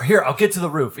 Here, I'll get to the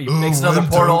roof. He makes another when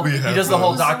portal. don't we He have does the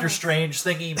whole those? Doctor Strange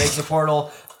thingy. He makes a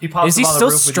portal. He pops Is he him on the still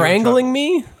roof with you and strangling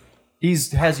me? Chuckles.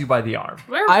 He has you by the arm.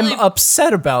 We're I'm really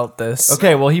upset about this.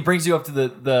 Okay, well, he brings you up to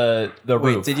the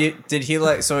roof. Wait, did he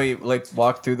like? So he like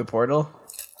walked through the portal,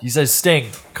 He says, "Sting,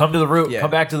 come to the roof. Yeah.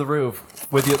 Come back to the roof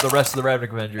with the rest of the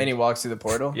RavnicAvengers." and he walks through the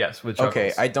portal. Yes, with Chuckles.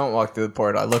 Okay, I don't walk through the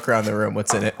portal. I look around the room.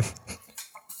 What's in it?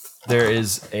 There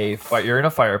is a fire. You're in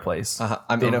a fireplace.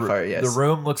 I'm The in a ro- fire. Yes. The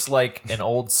room looks like an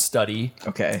old study.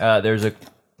 Okay. There's a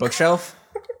Bookshelf.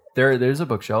 there's a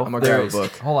bookshelf. I'm gonna grab a There's-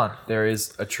 book. Hold on. There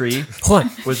is a tree Hold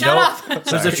on. with Shut no. up.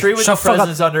 There's a tree with Shut no the fuck up.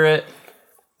 presents under it.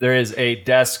 There is a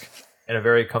desk and a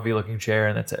very comfy looking chair,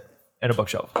 and that's it. And a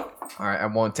bookshelf. All right, I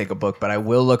won't take a book, but I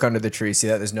will look under the tree, see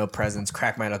that there's no presents,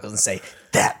 crack my knuckles, and say,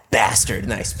 "That bastard!"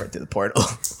 And I sprint through the portal.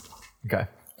 Okay.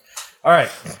 All right.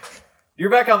 You're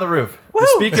back on the roof.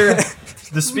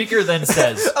 The speaker then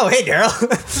says. Oh, hey, Daryl.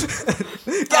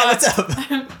 God, what's up?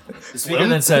 The speaker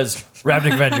then says,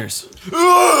 "RavnicAvengers."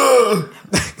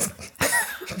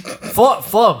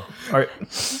 Flum. All right.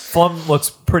 Flum looks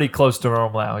pretty close to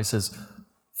normal now. He says,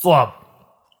 "Flum,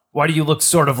 why do you look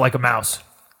sort of like a mouse?"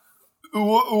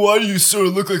 Why do you sort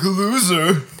of look like a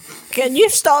loser? Can you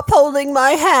stop holding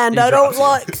my hand? I don't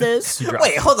like this.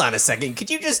 Wait, hold on a second. Could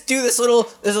you just do this little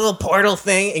portal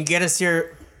thing and get us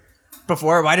here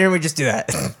before? Why didn't we just do that?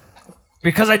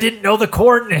 Because I didn't know the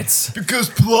coordinates. Because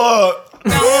plot.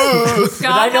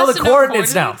 I know the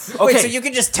coordinates now. Okay. Wait, so you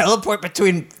can just teleport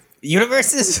between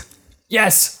universes?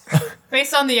 Yes.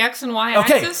 based on the X and Y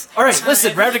Okay. axis. All right.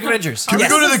 Listen, RavnicAvengers. Can we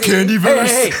go to the candy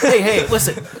verse? Hey,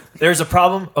 listen. There's a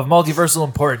problem of multiversal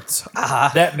importance.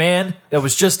 That man that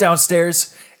was just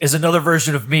downstairs is another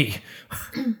version of me.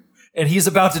 And he's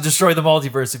about to destroy the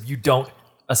multiverse if you don't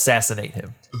assassinate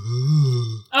him.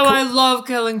 Oh, I love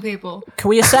killing people. Can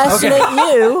we assassinate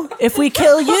you? If we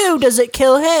kill you, does it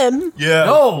kill him? Yeah.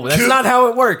 No, that's not how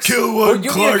it works. Kill one, Well, you need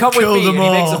to Clark, come with kill me. them And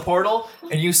he makes all. a portal,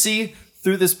 and you see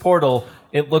through this portal,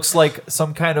 it looks like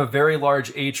some kind of very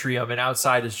large atrium, and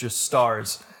outside is just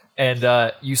stars.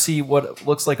 And you see what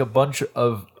looks like a bunch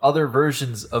of other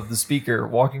versions of the speaker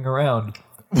walking around.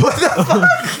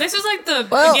 This is like the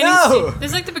beginning. no! This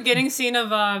is like the beginning scene of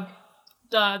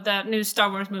that new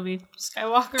Star Wars movie,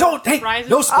 Skywalker. Rises.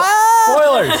 No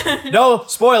spoilers. No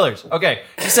spoilers. Okay,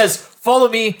 he says, "Follow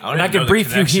me, don't and I even know can the brief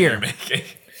you connection you're here. making.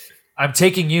 I'm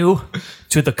taking you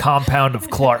to the compound of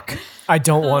Clark." I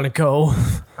don't want to go.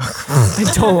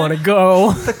 I don't want to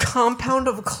go. The compound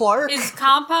of Clark? Does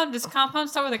compound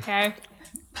start with a K?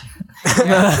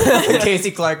 The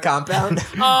Casey Clark compound?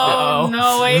 Oh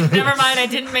no! Wait, never mind. I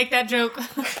didn't make that joke.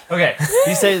 Okay,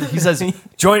 he says,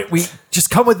 "Join. We just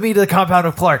come with me to the compound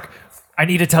of Clark. I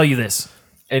need to tell you this."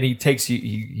 And he takes you.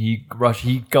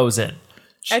 He goes in.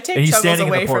 I And take he's Chuggles standing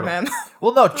in the away from portal. him.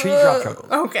 Well, no, tree drop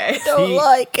Chuckles. Okay. Don't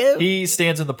like him. He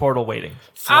stands in the portal waiting.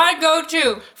 I go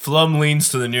too. Flum leans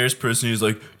to the nearest person. He's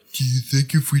like, "Do you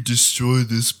think if we destroy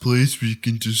this place, we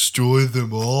can destroy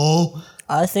them all?"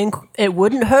 I think it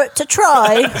wouldn't hurt to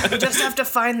try. You just have to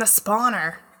find the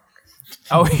spawner.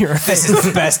 Oh, you're This is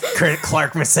the best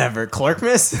Clarkmas ever.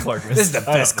 Clarkmas? Clarkmas. This is the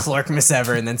best Clarkmas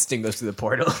ever. And then Sting goes through the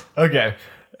portal. Okay,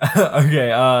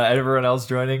 okay. Everyone else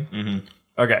joining. Mm-hmm.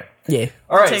 Okay. yeah.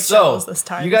 All right. take So Chuckles this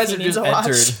time. you guys He have needs just a watch.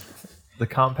 entered the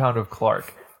compound of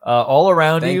Clark. All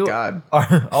around Thank you, God.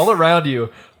 all around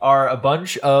you are a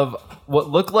bunch of what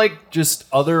look like just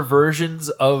other versions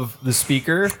of the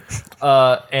speaker,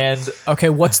 and Okay,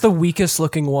 what's the weakest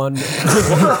looking one? you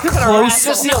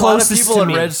just see a lot of Closest people to in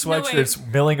me. red No,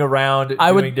 sweatshirts milling around,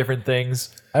 I would- doing different things.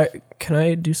 Can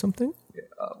I do something?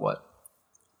 What?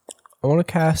 I want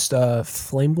to cast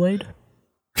Flame Blade.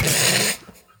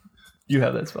 You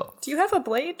have that spell. Do you have a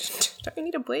blade? Don't you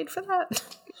need a blade for that?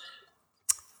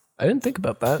 I didn't think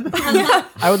about that.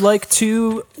 I would like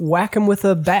to whack him with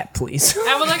a bat, please.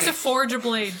 I would like to forge a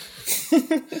blade.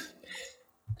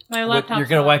 My What, laptop. you're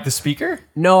gonna whack the speaker?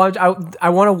 No, I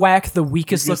want to whack the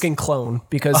weakest looking clone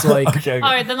because, like, Okay.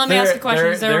 All right, then let me ask a question.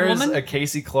 Is there a is woman? a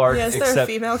Casey Clark? Yeah, is there a except,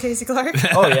 female Casey Clark?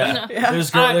 oh yeah,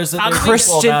 there's Alright, there's how do an we-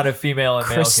 equal amount of female and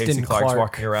male Kristen Casey Clarks Clark.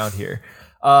 walking around here.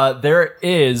 There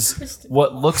is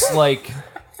what looks like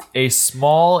a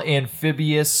small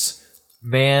amphibious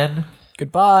man.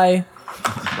 goodbye.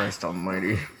 Christ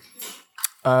almighty.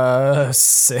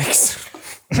 6.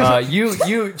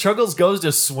 Chuggles goes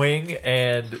to swing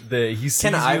and he sees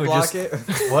Can I you block and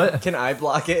it? What? Can I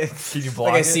block it? Can you block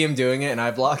Like I it? see him doing it and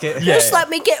I block it? Yeah. Just let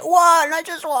me get one. I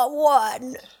just want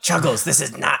one. Chuggles, this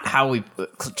is not how we.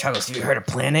 Chuggles, have you heard of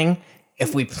planning?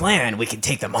 If we plan, we can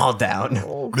take them all down.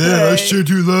 Man, I sure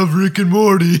do love Rick and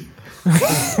Morty.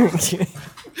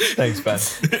 Thanks, Ben.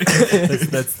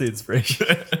 that's the inspiration.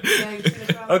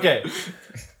 Okay.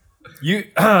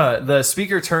 The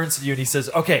speaker turns to you and he says,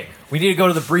 "Okay, we need to go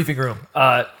to the briefing room.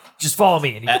 Just follow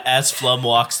me." And As Flum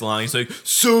walks along, he's like,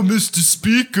 So, Mr.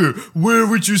 Speaker, where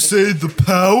would you say the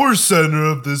power center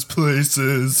of this place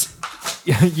is?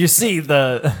 you see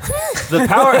the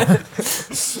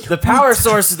power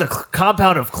source of the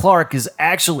compound of Clark is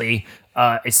actually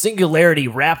a singularity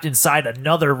wrapped inside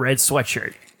another red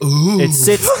sweatshirt. Ooh, It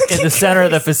sits in the center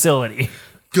of the facility.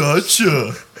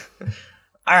 gotcha.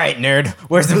 All right, nerd.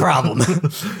 Where's the problem?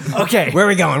 Okay. Where are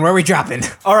we going? Where are we dropping?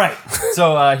 All right.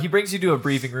 So he brings you to a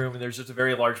briefing room, and there's just a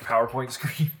very large PowerPoint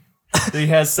screen that he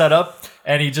has set up,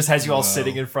 and he just has you all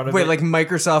sitting in front of Wait, it. like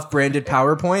Microsoft branded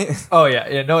PowerPoint? Oh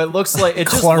yeah. No, it looks like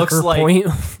Clarker point.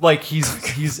 like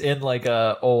he's in like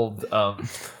a old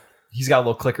he's got a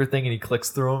little clicker thing and he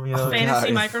clicks through them, you know.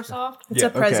 Fantasy Microsoft. It's a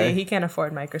Prezi. okay. He can't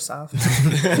afford Microsoft.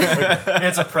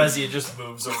 It's a Prezi, it just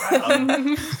moves around.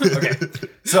 Okay.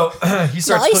 So he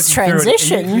starts Nice clicking through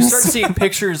it, and you transitions. start seeing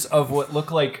pictures of what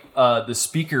look like the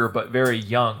speaker but very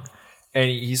young. And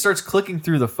he starts clicking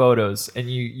through the photos and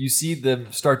you see them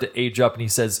start to age up and he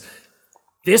says,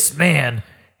 "This man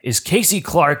is Casey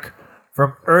Clark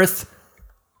from Earth."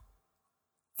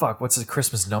 Fuck, what's the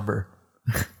Christmas number?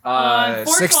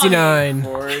 69.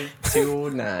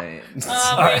 429.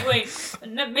 Wait.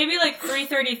 Maybe like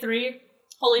 333.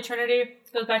 Holy Trinity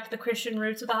goes back to the Christian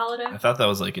roots of the holiday. I thought that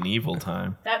was like an evil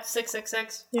time. That's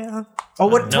 666. Yeah. Oh,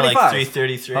 what? No, 25? like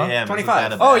 3:33 a.m. Isn't 25.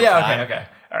 that a Oh bad yeah, time? okay.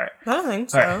 All right. I don't think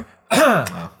so.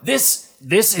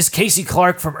 This is Casey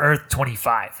Clark from Earth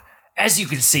 25. As you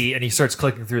can see, and he starts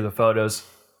clicking through the photos.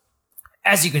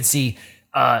 As you can see,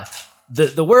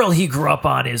 the world he grew up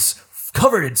on is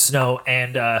covered in snow,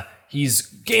 and he's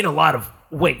gained a lot of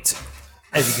weight,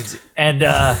 as you can see. And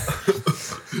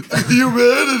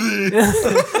Humanity.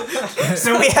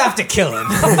 So we have to kill him.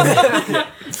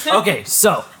 okay,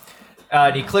 so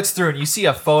and he clicks through, and you see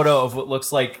a photo of what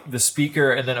looks like the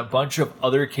speaker, and then a bunch of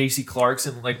other Casey Clarks,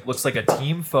 and like looks like a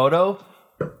team photo.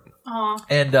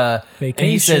 And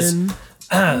he says,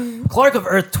 Clark of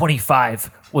Earth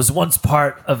 25 was once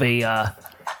part of a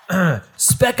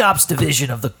Spec Ops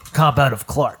division of the compound of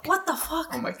Clark. What the fuck?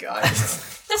 Oh my god.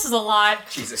 This is a lot.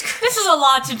 Jesus Christ. This is a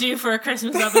lot to do for a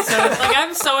Christmas episode. Like,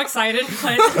 I'm so excited,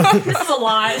 but this is a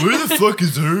lot. Where the fuck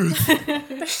is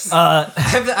Earth?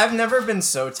 I've never been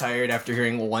so tired after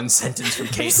hearing one sentence from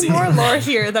Casey. More lore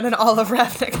here than in all of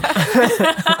Ravnica.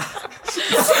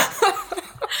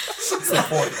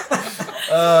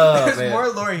 Oh, There's man. more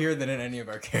lore here than in any of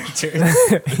our characters.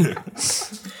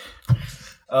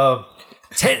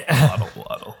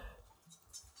 Waddle.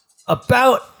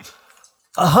 About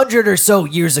 100 or so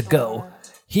years ago,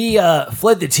 he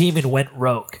fled the team and went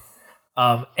rogue.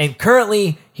 And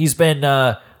currently, he's been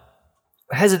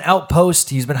has an outpost.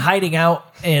 He's been hiding out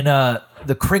in the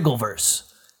Kringleverse.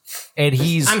 And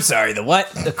he's I'm sorry, the what?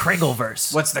 the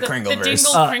Kringleverse. What's the The Kringleverse?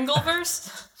 Dingle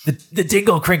Kringleverse? The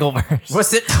Dingle Kringleverse.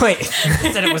 What's it? Wait,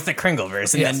 he said it was the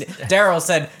Kringleverse, and then Daryl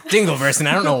said Dingleverse, and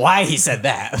I don't know why he said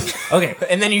that. Okay,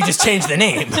 And then you just changed the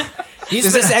name.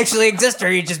 Does this actually exist, or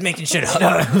are you just making shit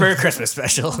up for a Christmas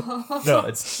special? no,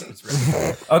 it's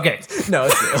real. Okay, No,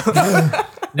 it's real.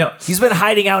 no, he's been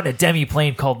hiding out in a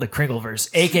demi-plane called the Kringleverse,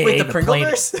 aka Wait, the plane.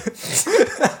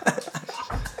 Pringleverse?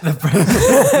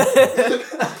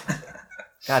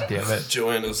 God damn it.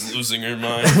 Joanna's losing her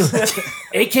mind.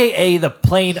 AKA the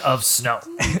plane of snow.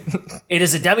 It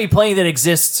is a demi-plane that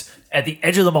exists at the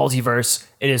edge of the multiverse.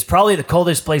 It is probably the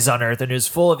coldest place on Earth and is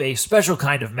full of a special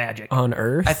kind of magic. On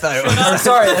Earth? I thought it was Oh,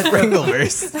 sorry, that's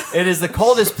Kringleverse. it is the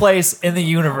coldest place in the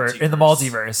universe, in the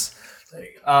multiverse.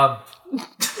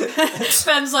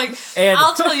 Ben's like, And-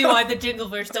 I'll tell you why the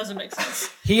Dingleverse doesn't make sense.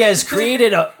 He has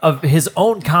created his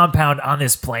own compound on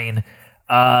this plane,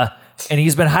 and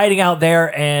he's been hiding out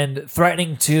there and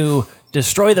threatening to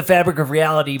destroy the fabric of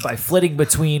reality by flitting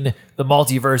between the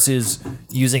multiverses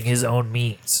using his own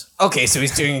means. Okay, so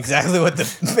he's doing exactly what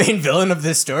the main villain of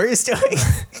this story is doing.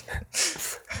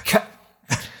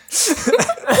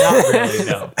 Not really,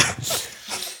 no.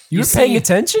 You were see- paying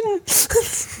attention?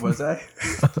 Was I?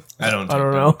 I don't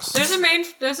know. There's a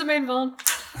main villain.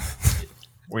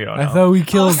 We don't I thought we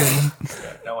killed him.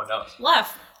 No one knows.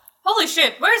 Left. Holy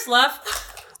shit, where's Left?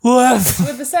 Left.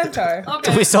 With the centaur.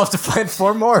 Okay. We still have to find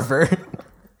 4 more of her.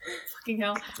 Fucking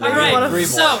hell. All right.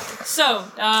 So,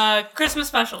 Christmas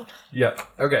special. Yeah.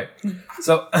 Okay.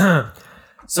 So,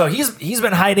 so he's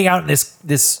been hiding out in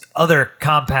this other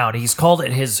compound. He's called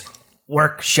it his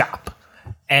workshop,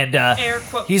 and Air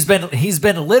quotes. he's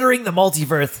been littering the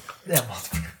multiverse.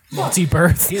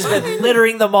 Multi-birth. He's been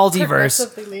littering the multiverse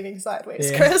Progressively leaning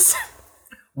sideways, Chris.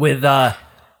 with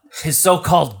his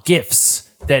so-called gifts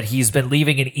that he's been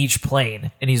leaving in each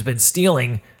plane, and he's been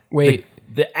stealing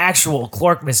the actual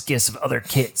Clorkmas gifts of other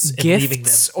kids and leaving them.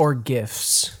 Gifts or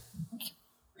gifts?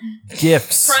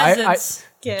 Gifts. Presents.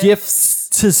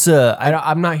 Gifts.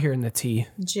 I'm not hearing the T.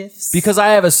 GIFs. Because I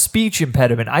have a speech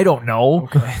impediment. I don't know.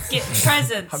 Get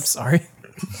presents. I'm sorry.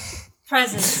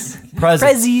 Presents.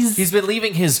 Presents. He's been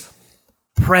leaving his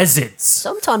presents.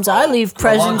 Sometimes I leave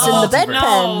presents in the bedpan.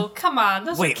 No, come on.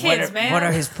 Those are Wait, kids, man. what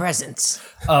are his presents?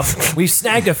 We've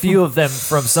snagged a few of them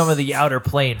from some of the outer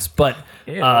planes, but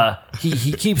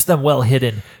he keeps them well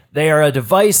hidden. They are a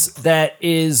device that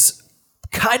is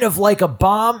kind of like a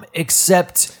bomb,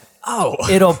 except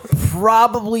it'll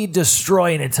probably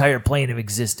destroy an entire plane of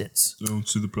existence. I don't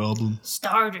see the problem.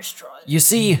 Star Destroyer. You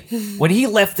see, when he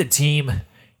left the team,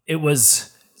 it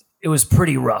was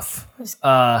pretty rough.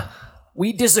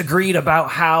 We disagreed about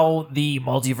how the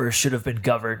multiverse should have been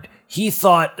governed. He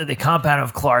thought that the compound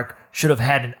of Clark should have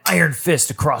had an iron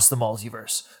fist across the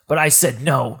multiverse. But I said,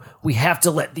 no, we have to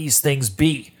let these things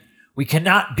be. We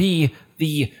cannot be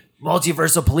the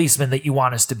multiversal policeman that you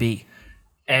want us to be.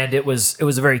 And it was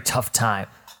a very tough time.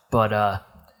 But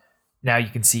now you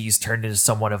can see he's turned into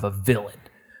somewhat of a villain.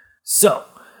 So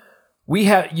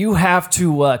you have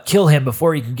to kill him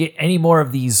before he can get any more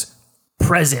of these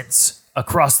presents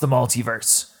across the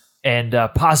multiverse and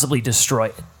possibly destroy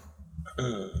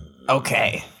it.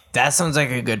 Okay, that sounds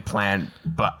like a good plan,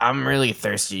 but I'm really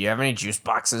thirsty. You have any juice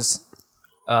boxes?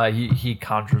 He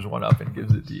conjures one up and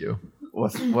gives it to you.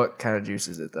 What kind of juice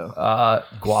is it though?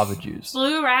 Guava juice.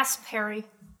 Blue raspberry.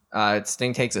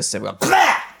 Sting takes a sip.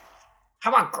 Blah! How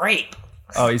about grape?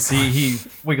 Oh, you see, he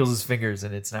wiggles his fingers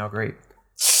and it's now great.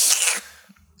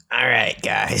 All right,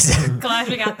 guys. Glad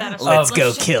we got that. Let's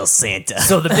go kill Santa.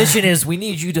 So the mission is we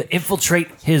need you to infiltrate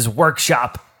his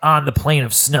workshop on the plane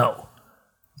of snow.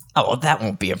 Oh, well, that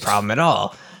won't be a problem at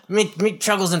all. Me,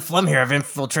 Chuggles and Flum here have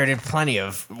infiltrated plenty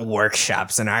of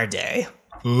workshops in our day.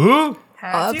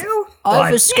 Have you?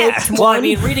 I've escaped Well, I one.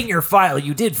 mean, reading your file,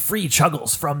 you did free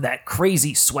Chuggles from that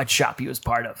crazy sweatshop he was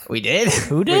part of. We did?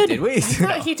 Who did? Did we?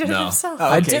 He did it himself.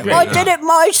 I did it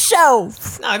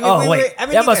myself. No, I mean, Oh, wait. That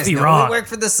you must guys be know, wrong. We work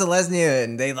for the Selesnya,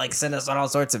 and they send us on all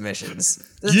sorts of missions.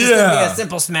 This is just gonna be a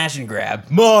simple smash and grab.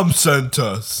 Mom sent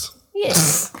us.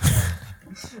 Yes.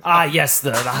 Ah, yes,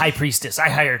 the high priestess. I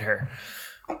hired her.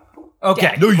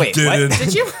 Okay. No, you Wait, what? didn't.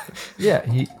 Did you? Yeah,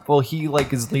 he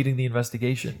is leading the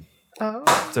investigation. Oh.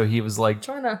 So he was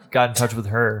Tryna. got in touch with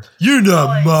her. You're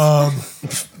not mom.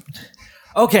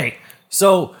 Okay,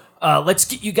 so let's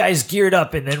get you guys geared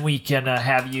up, and then we can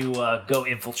have you go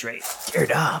infiltrate.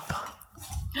 Geared up.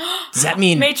 Does that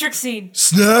mean Matrix scene.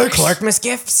 Snacks? Clorkmas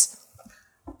gifts?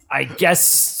 I guess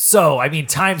so. I mean,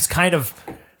 time's kind of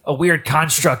a weird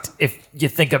construct if you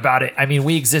think about it. I mean,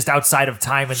 we exist outside of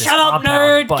time in this Shut up,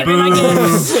 compound, nerd. but Give me my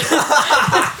gifts.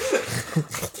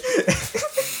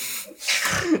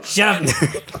 Shut up,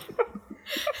 nerd.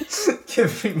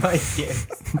 Give me my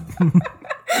gift.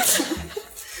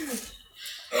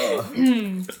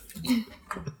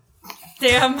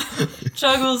 Damn.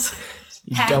 Chuggles.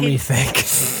 Dummy Packing. thing.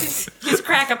 He's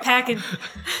crack a packing.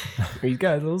 He's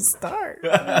got a little star.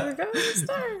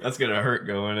 That's gonna hurt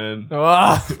going in.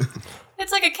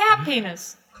 It's like a cat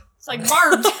penis. It's like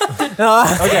barbed.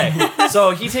 okay.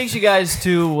 So he takes you guys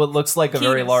to what looks like a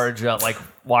very large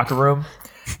locker room,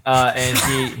 and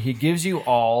he gives you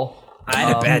all. I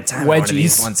had a bad time with one of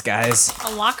these wedgies. once, guys.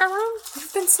 A locker room?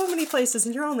 You've been so many places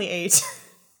and you're only 8.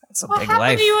 That's a What big happened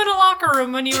life. to you in a locker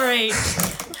room when you were 8?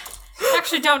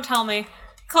 Actually, don't tell me.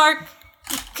 Clark,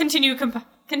 continue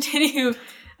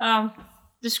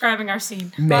describing our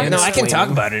scene. Man, No, I can talk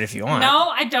about it if you want. No,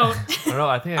 I don't. I don't know.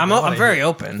 I think I'm very I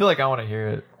open. feel like I want to hear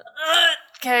it.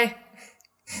 Okay.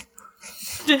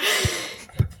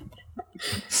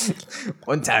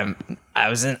 One time, I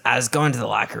was going to the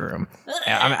locker room.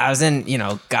 I was in,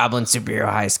 Goblin Superhero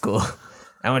High School.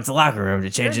 I went to the locker room to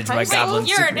change into my Goblin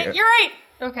You're Superhero. right.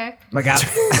 Okay. My Goblin.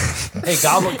 Hey,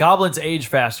 goblins age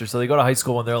faster, so they go to high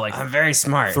school when they're like I'm very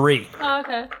smart. 3. Oh,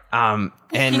 okay.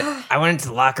 And I went into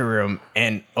the locker room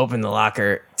and opened the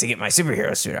locker to get my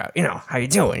superhero suit out. You know how you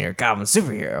do when you're a Goblin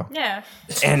superhero. Yeah.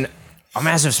 And a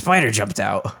massive spider jumped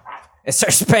out. It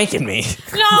started spanking me.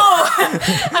 No!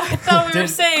 I thought we were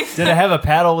safe. Did it have a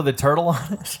paddle with a turtle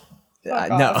on it?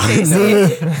 No.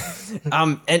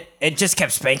 And it just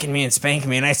kept spanking me,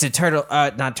 and I said,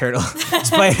 not turtle,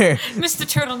 Spider. Mr.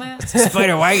 Turtleman.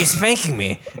 Spider, why are you spanking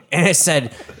me? And it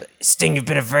said, Sting, you've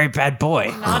been a very bad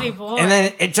boy. Naughty boy. And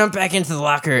then it jumped back into the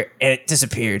locker, and it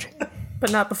disappeared.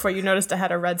 But not before you noticed I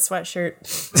had a red sweatshirt.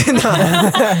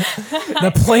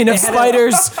 The plane of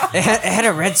spiders. It had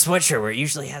a red sweatshirt where it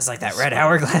usually has like that red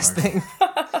hourglass thing.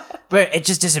 But it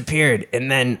just disappeared,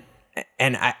 and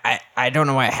I don't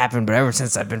know why it happened, but ever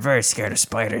since I've been very scared of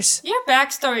spiders. Your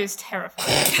backstory is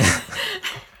terrifying.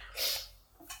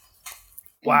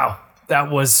 Wow, that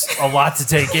was a lot to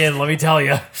take in, let me tell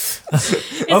you.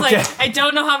 It's like, I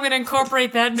don't know how I'm going to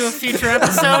incorporate that into a future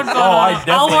episode, but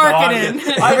I'll work it in.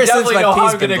 I Ever since definitely my know how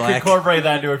pee's I'm been going to black. incorporate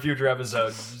that into a future episode.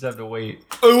 You just have to wait.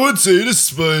 I would say to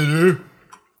Spider.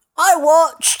 I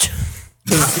watched.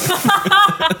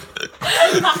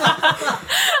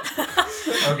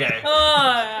 Okay.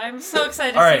 I'm so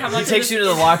excited to All see right, how he much takes of you this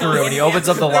to the locker room and he opens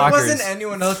up the There lockers. wasn't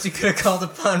anyone else you could have called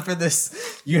upon for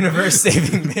this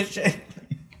universe-saving mission.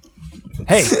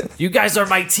 Hey, you guys are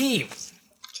my team.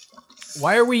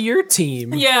 Why are we your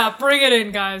team? Yeah, bring it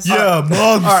in, guys. Yeah,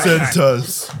 Mom sent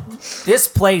us. This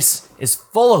place is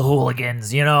full of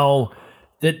hooligans, you know.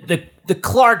 The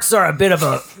Clorks are a bit of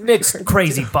a mixed,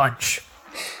 crazy bunch.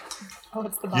 Oh,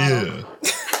 it's the bottom.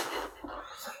 Yeah.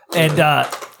 And,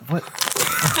 what?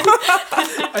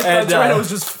 I thought Joanna was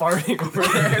just farting over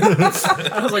there.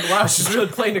 I was like, wow, she's really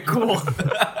playing it cool.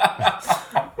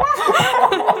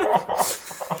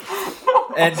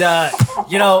 And,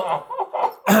 you know,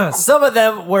 some of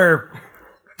them were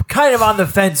kind of on the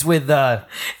fence with good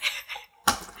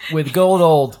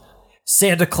old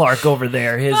Santa Clark over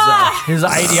there. His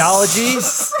ideology.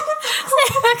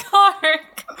 Santa Clark.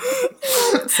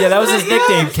 Yeah, that was his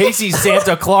nickname, Casey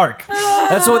Santa Clark.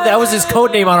 That was his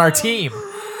code name on our team.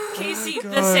 Casey,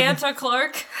 the Santa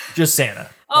Clark. Just Santa. not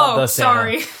Oh, the Santa.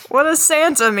 sorry. What does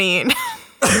Santa mean?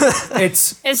 It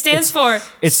stands for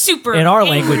it's super in our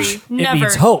angry, language, it never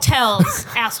means hope. tells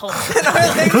asshole.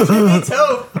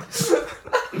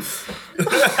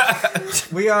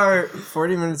 We are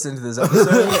 40 minutes into this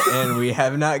episode, and we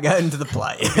have not gotten to the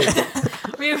plot yet.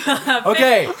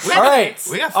 Okay, all right.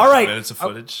 We got All 5 right. minutes of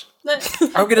footage.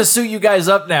 I'm gonna suit you guys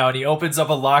up now. And he opens up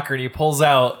a locker and he pulls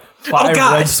out 5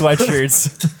 red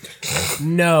sweatshirts.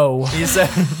 No.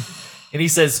 He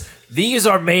says, "These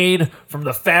are made from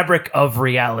the fabric of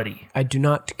reality." I do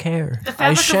not care. The I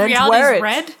fabric of shan't reality wear is it.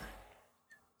 red.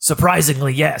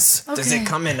 Surprisingly, yes. Does it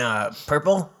come in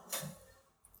purple?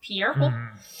 Purple.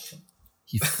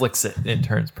 He flicks it and it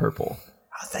turns purple.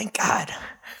 Oh, thank God.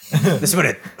 This would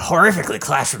have horrifically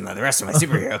clashed from the rest of my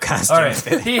superhero costume. All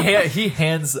right. He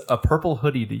hands a purple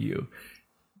hoodie to you,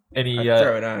 and he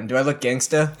Throw it on. Do I look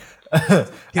gangsta?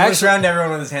 He looks around to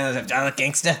everyone with his hands up. Do I look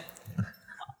gangsta?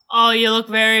 Oh, you look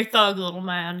very thug, little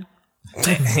man.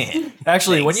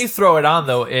 Actually, when you throw it on,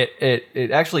 though,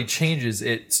 it actually changes.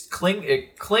 It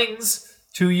clings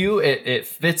to you. It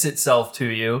fits itself to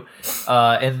you,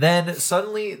 and then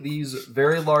suddenly these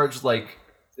very large, like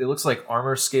it looks like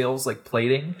armor scales, like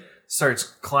plating, starts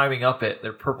climbing up it.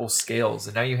 They're purple scales,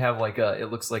 and now you have it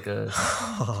looks like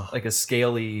a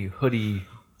scaly hoodie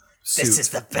suit. This is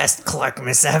the best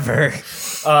Clarkmas ever.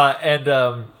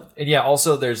 And yeah,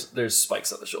 also there's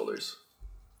spikes on the shoulders.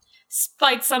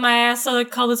 Spikes on my ass, so they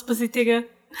call this pussy tigger.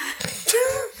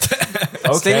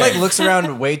 Sting looks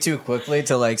around way too quickly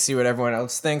to see what everyone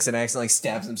else thinks, and accidentally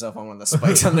stabs himself on one of the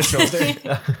spikes on the shoulder.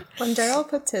 When Daryl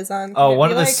puts his on, Oh, can it one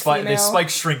be of the like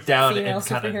spikes shrink down female and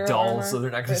kind of superhero dull, armor, so they're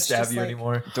not going to that's stab just you like-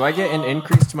 anymore. Do I get an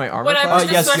increase to my armor When I class? put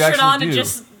the yes, you sweatshirt actually on, do. it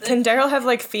just Can Daryl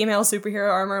have female superhero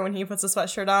armor when he puts a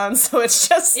sweatshirt on? So it's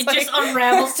just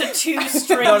unravels to 2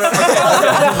 strings.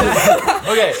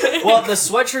 Okay, well, the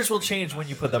sweatshirts will change when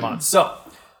you put them on. So,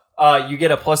 you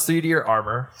get a +3 to your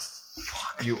armor.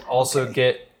 You also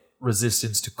get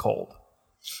resistance to cold.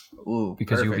 Ooh,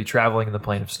 because you'll be perfect. traveling in the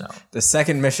plane of snow. The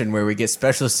second mission where we get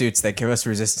special suits that give us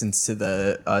resistance to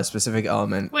the specific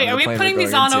element. Wait, of are the we plane putting we're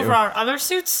these going on into. over our other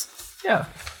suits? Yeah.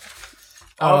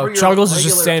 Oh, Over your Chuggles is just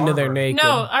regular standing there armor. naked.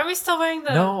 No, are we still wearing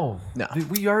the? No.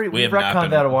 We already We have not retconned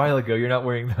been- that a while ago. You're not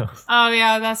wearing those. Oh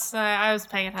yeah, that's. I was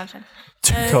paying attention.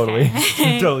 Totally.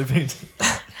 Totally paying attention.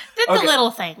 Did the little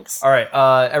things. All right.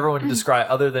 Everyone describe,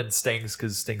 other than Stings,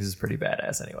 because Stings is pretty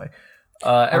badass anyway.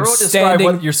 Everyone describe standing-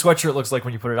 what your sweatshirt looks like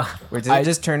when you put it on. Wait, did it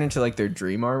just turn into their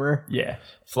dream armor? Yeah.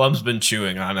 Flum's been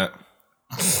chewing on it.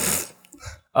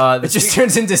 It just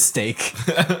turns into steak.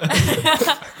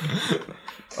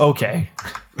 Okay.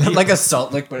 Like a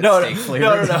salt lick, but it's steak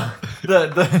flavored. No.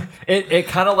 It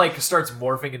kind of starts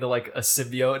morphing into a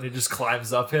symbiote, and it just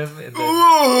climbs up him, and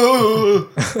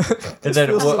then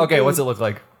okay, what's it look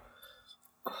like?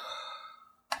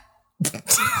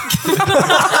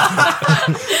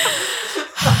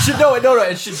 No.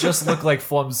 It should just look like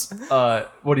Flum's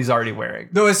what he's already wearing.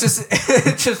 No, it just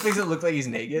makes it look like he's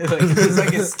naked. Like it's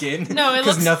like his skin. No, it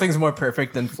because looks. nothing's more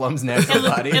perfect than Flum's natural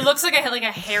body. It looks like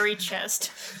a hairy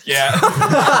chest. Yeah.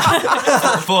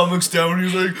 Flum looks down and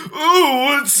he's like,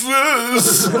 "Oh, what's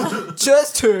this?"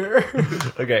 Just her.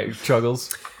 Okay,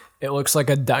 Chuggles. It looks like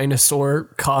a dinosaur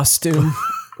costume.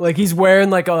 Like he's wearing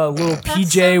like a little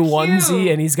PJ so onesie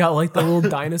cute. and he's got like the little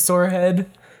dinosaur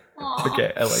head.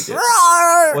 Okay, I like it.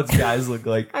 What's guys look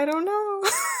like? I don't know.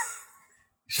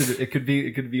 It could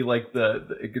be like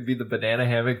the banana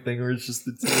hammock thing where it's just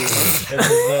the two. And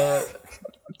then,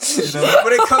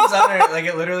 But it comes on her, like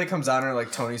it literally comes on her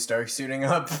like Tony Stark suiting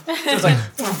up. So it's like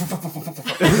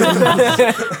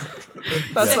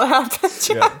That's what happened.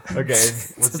 yeah. Okay.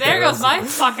 There goes my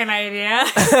fucking idea.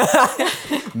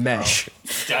 mesh.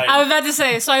 I was about to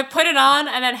say, so I put it on,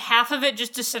 and then half of it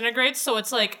just disintegrates, so it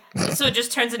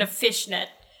just turns into fishnet.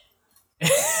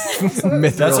 That's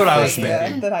what I was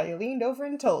thinking. That I leaned over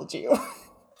and told you.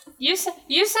 You said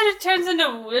it turns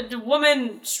into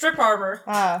woman strip armor.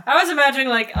 Ah. I was imagining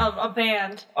like a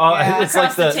band. Oh, Yeah. it's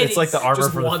like Across the it's like the titties. armor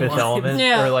Just from the one Fifth line. Element,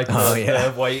 Yeah. or like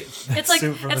the white. It's like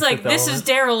suit from the this Fifth is Element.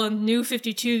 Daryl in New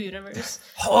 52 universe.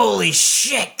 Holy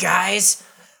shit, guys!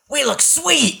 We look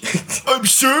sweet. I'm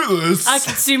shirtless. I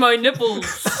can see my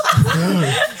nipples.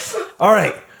 All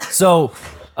right. So,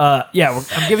 I'm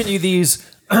giving you these.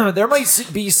 There might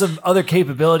be some other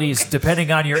capabilities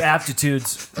depending on your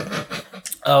aptitudes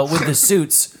with the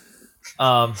suits.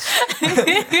 I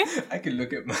could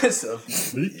look at myself.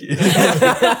 That's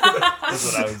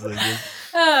what I was thinking.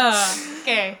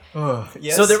 Okay.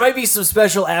 Yes. So there might be some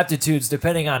special aptitudes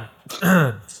depending on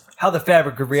how the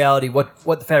fabric of reality, what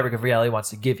the fabric of reality wants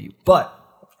to give you. But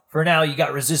for now, you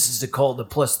got resistance to cold and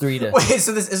 +3 to. Wait,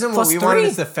 so this isn't what Plus we three? wanted.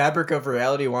 It's the fabric of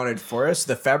reality wanted for us.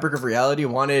 The fabric of reality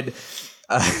wanted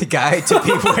a guy to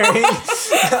be wearing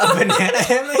a banana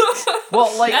hammock.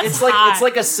 Well, like That's it's like hot. it's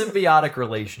like a symbiotic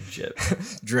relationship.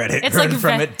 Dread it. It's Run like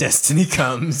from ve- it. Destiny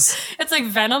comes. It's like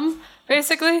Venom,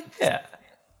 basically. Yeah.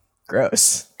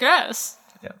 Gross. Gross.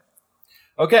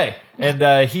 Okay,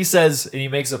 and he says, and he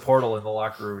makes a portal in the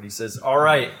locker room, and he says, "All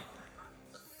right,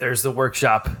 there's the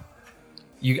workshop.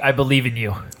 I believe in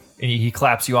you." And he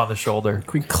claps you on the shoulder.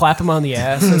 Can we clap him on the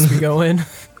ass as we go in?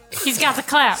 He's got the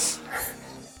clap.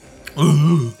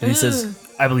 And he says,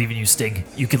 I believe in you, Sting.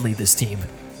 You can lead this team.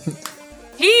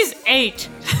 He's 8.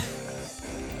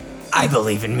 I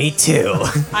believe in me too.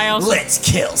 I also. Let's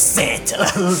kill Santa.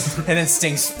 And then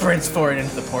Sting sprints forward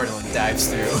into the portal and dives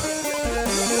through.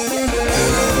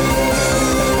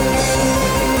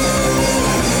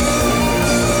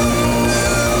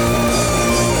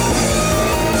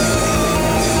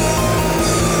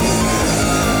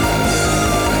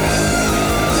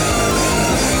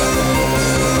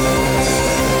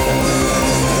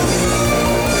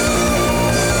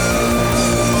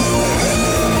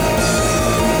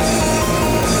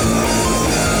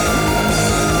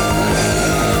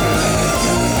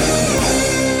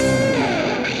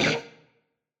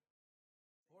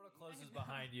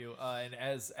 Behind you, and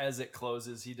as it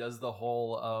closes, he does the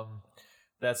whole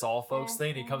 "that's all, folks"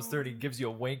 thing. He comes through and he gives you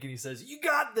a wink and he says, "You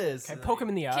got this." Can I poke him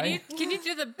in the eye? Can you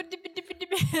do the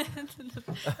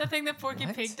the thing that Porky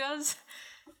Pig does?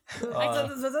 That's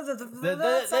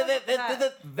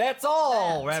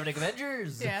all,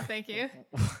 RavnicAvengers. Yeah, thank you.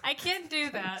 I can't do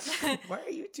that. Why are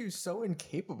you two so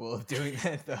incapable of doing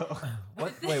that, though?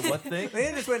 What? Wait, what thing?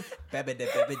 They just went. That?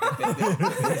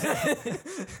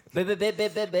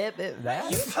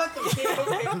 You fucking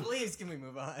okay, please, can we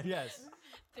move on? Yes.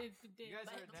 You You guys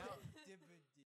are now.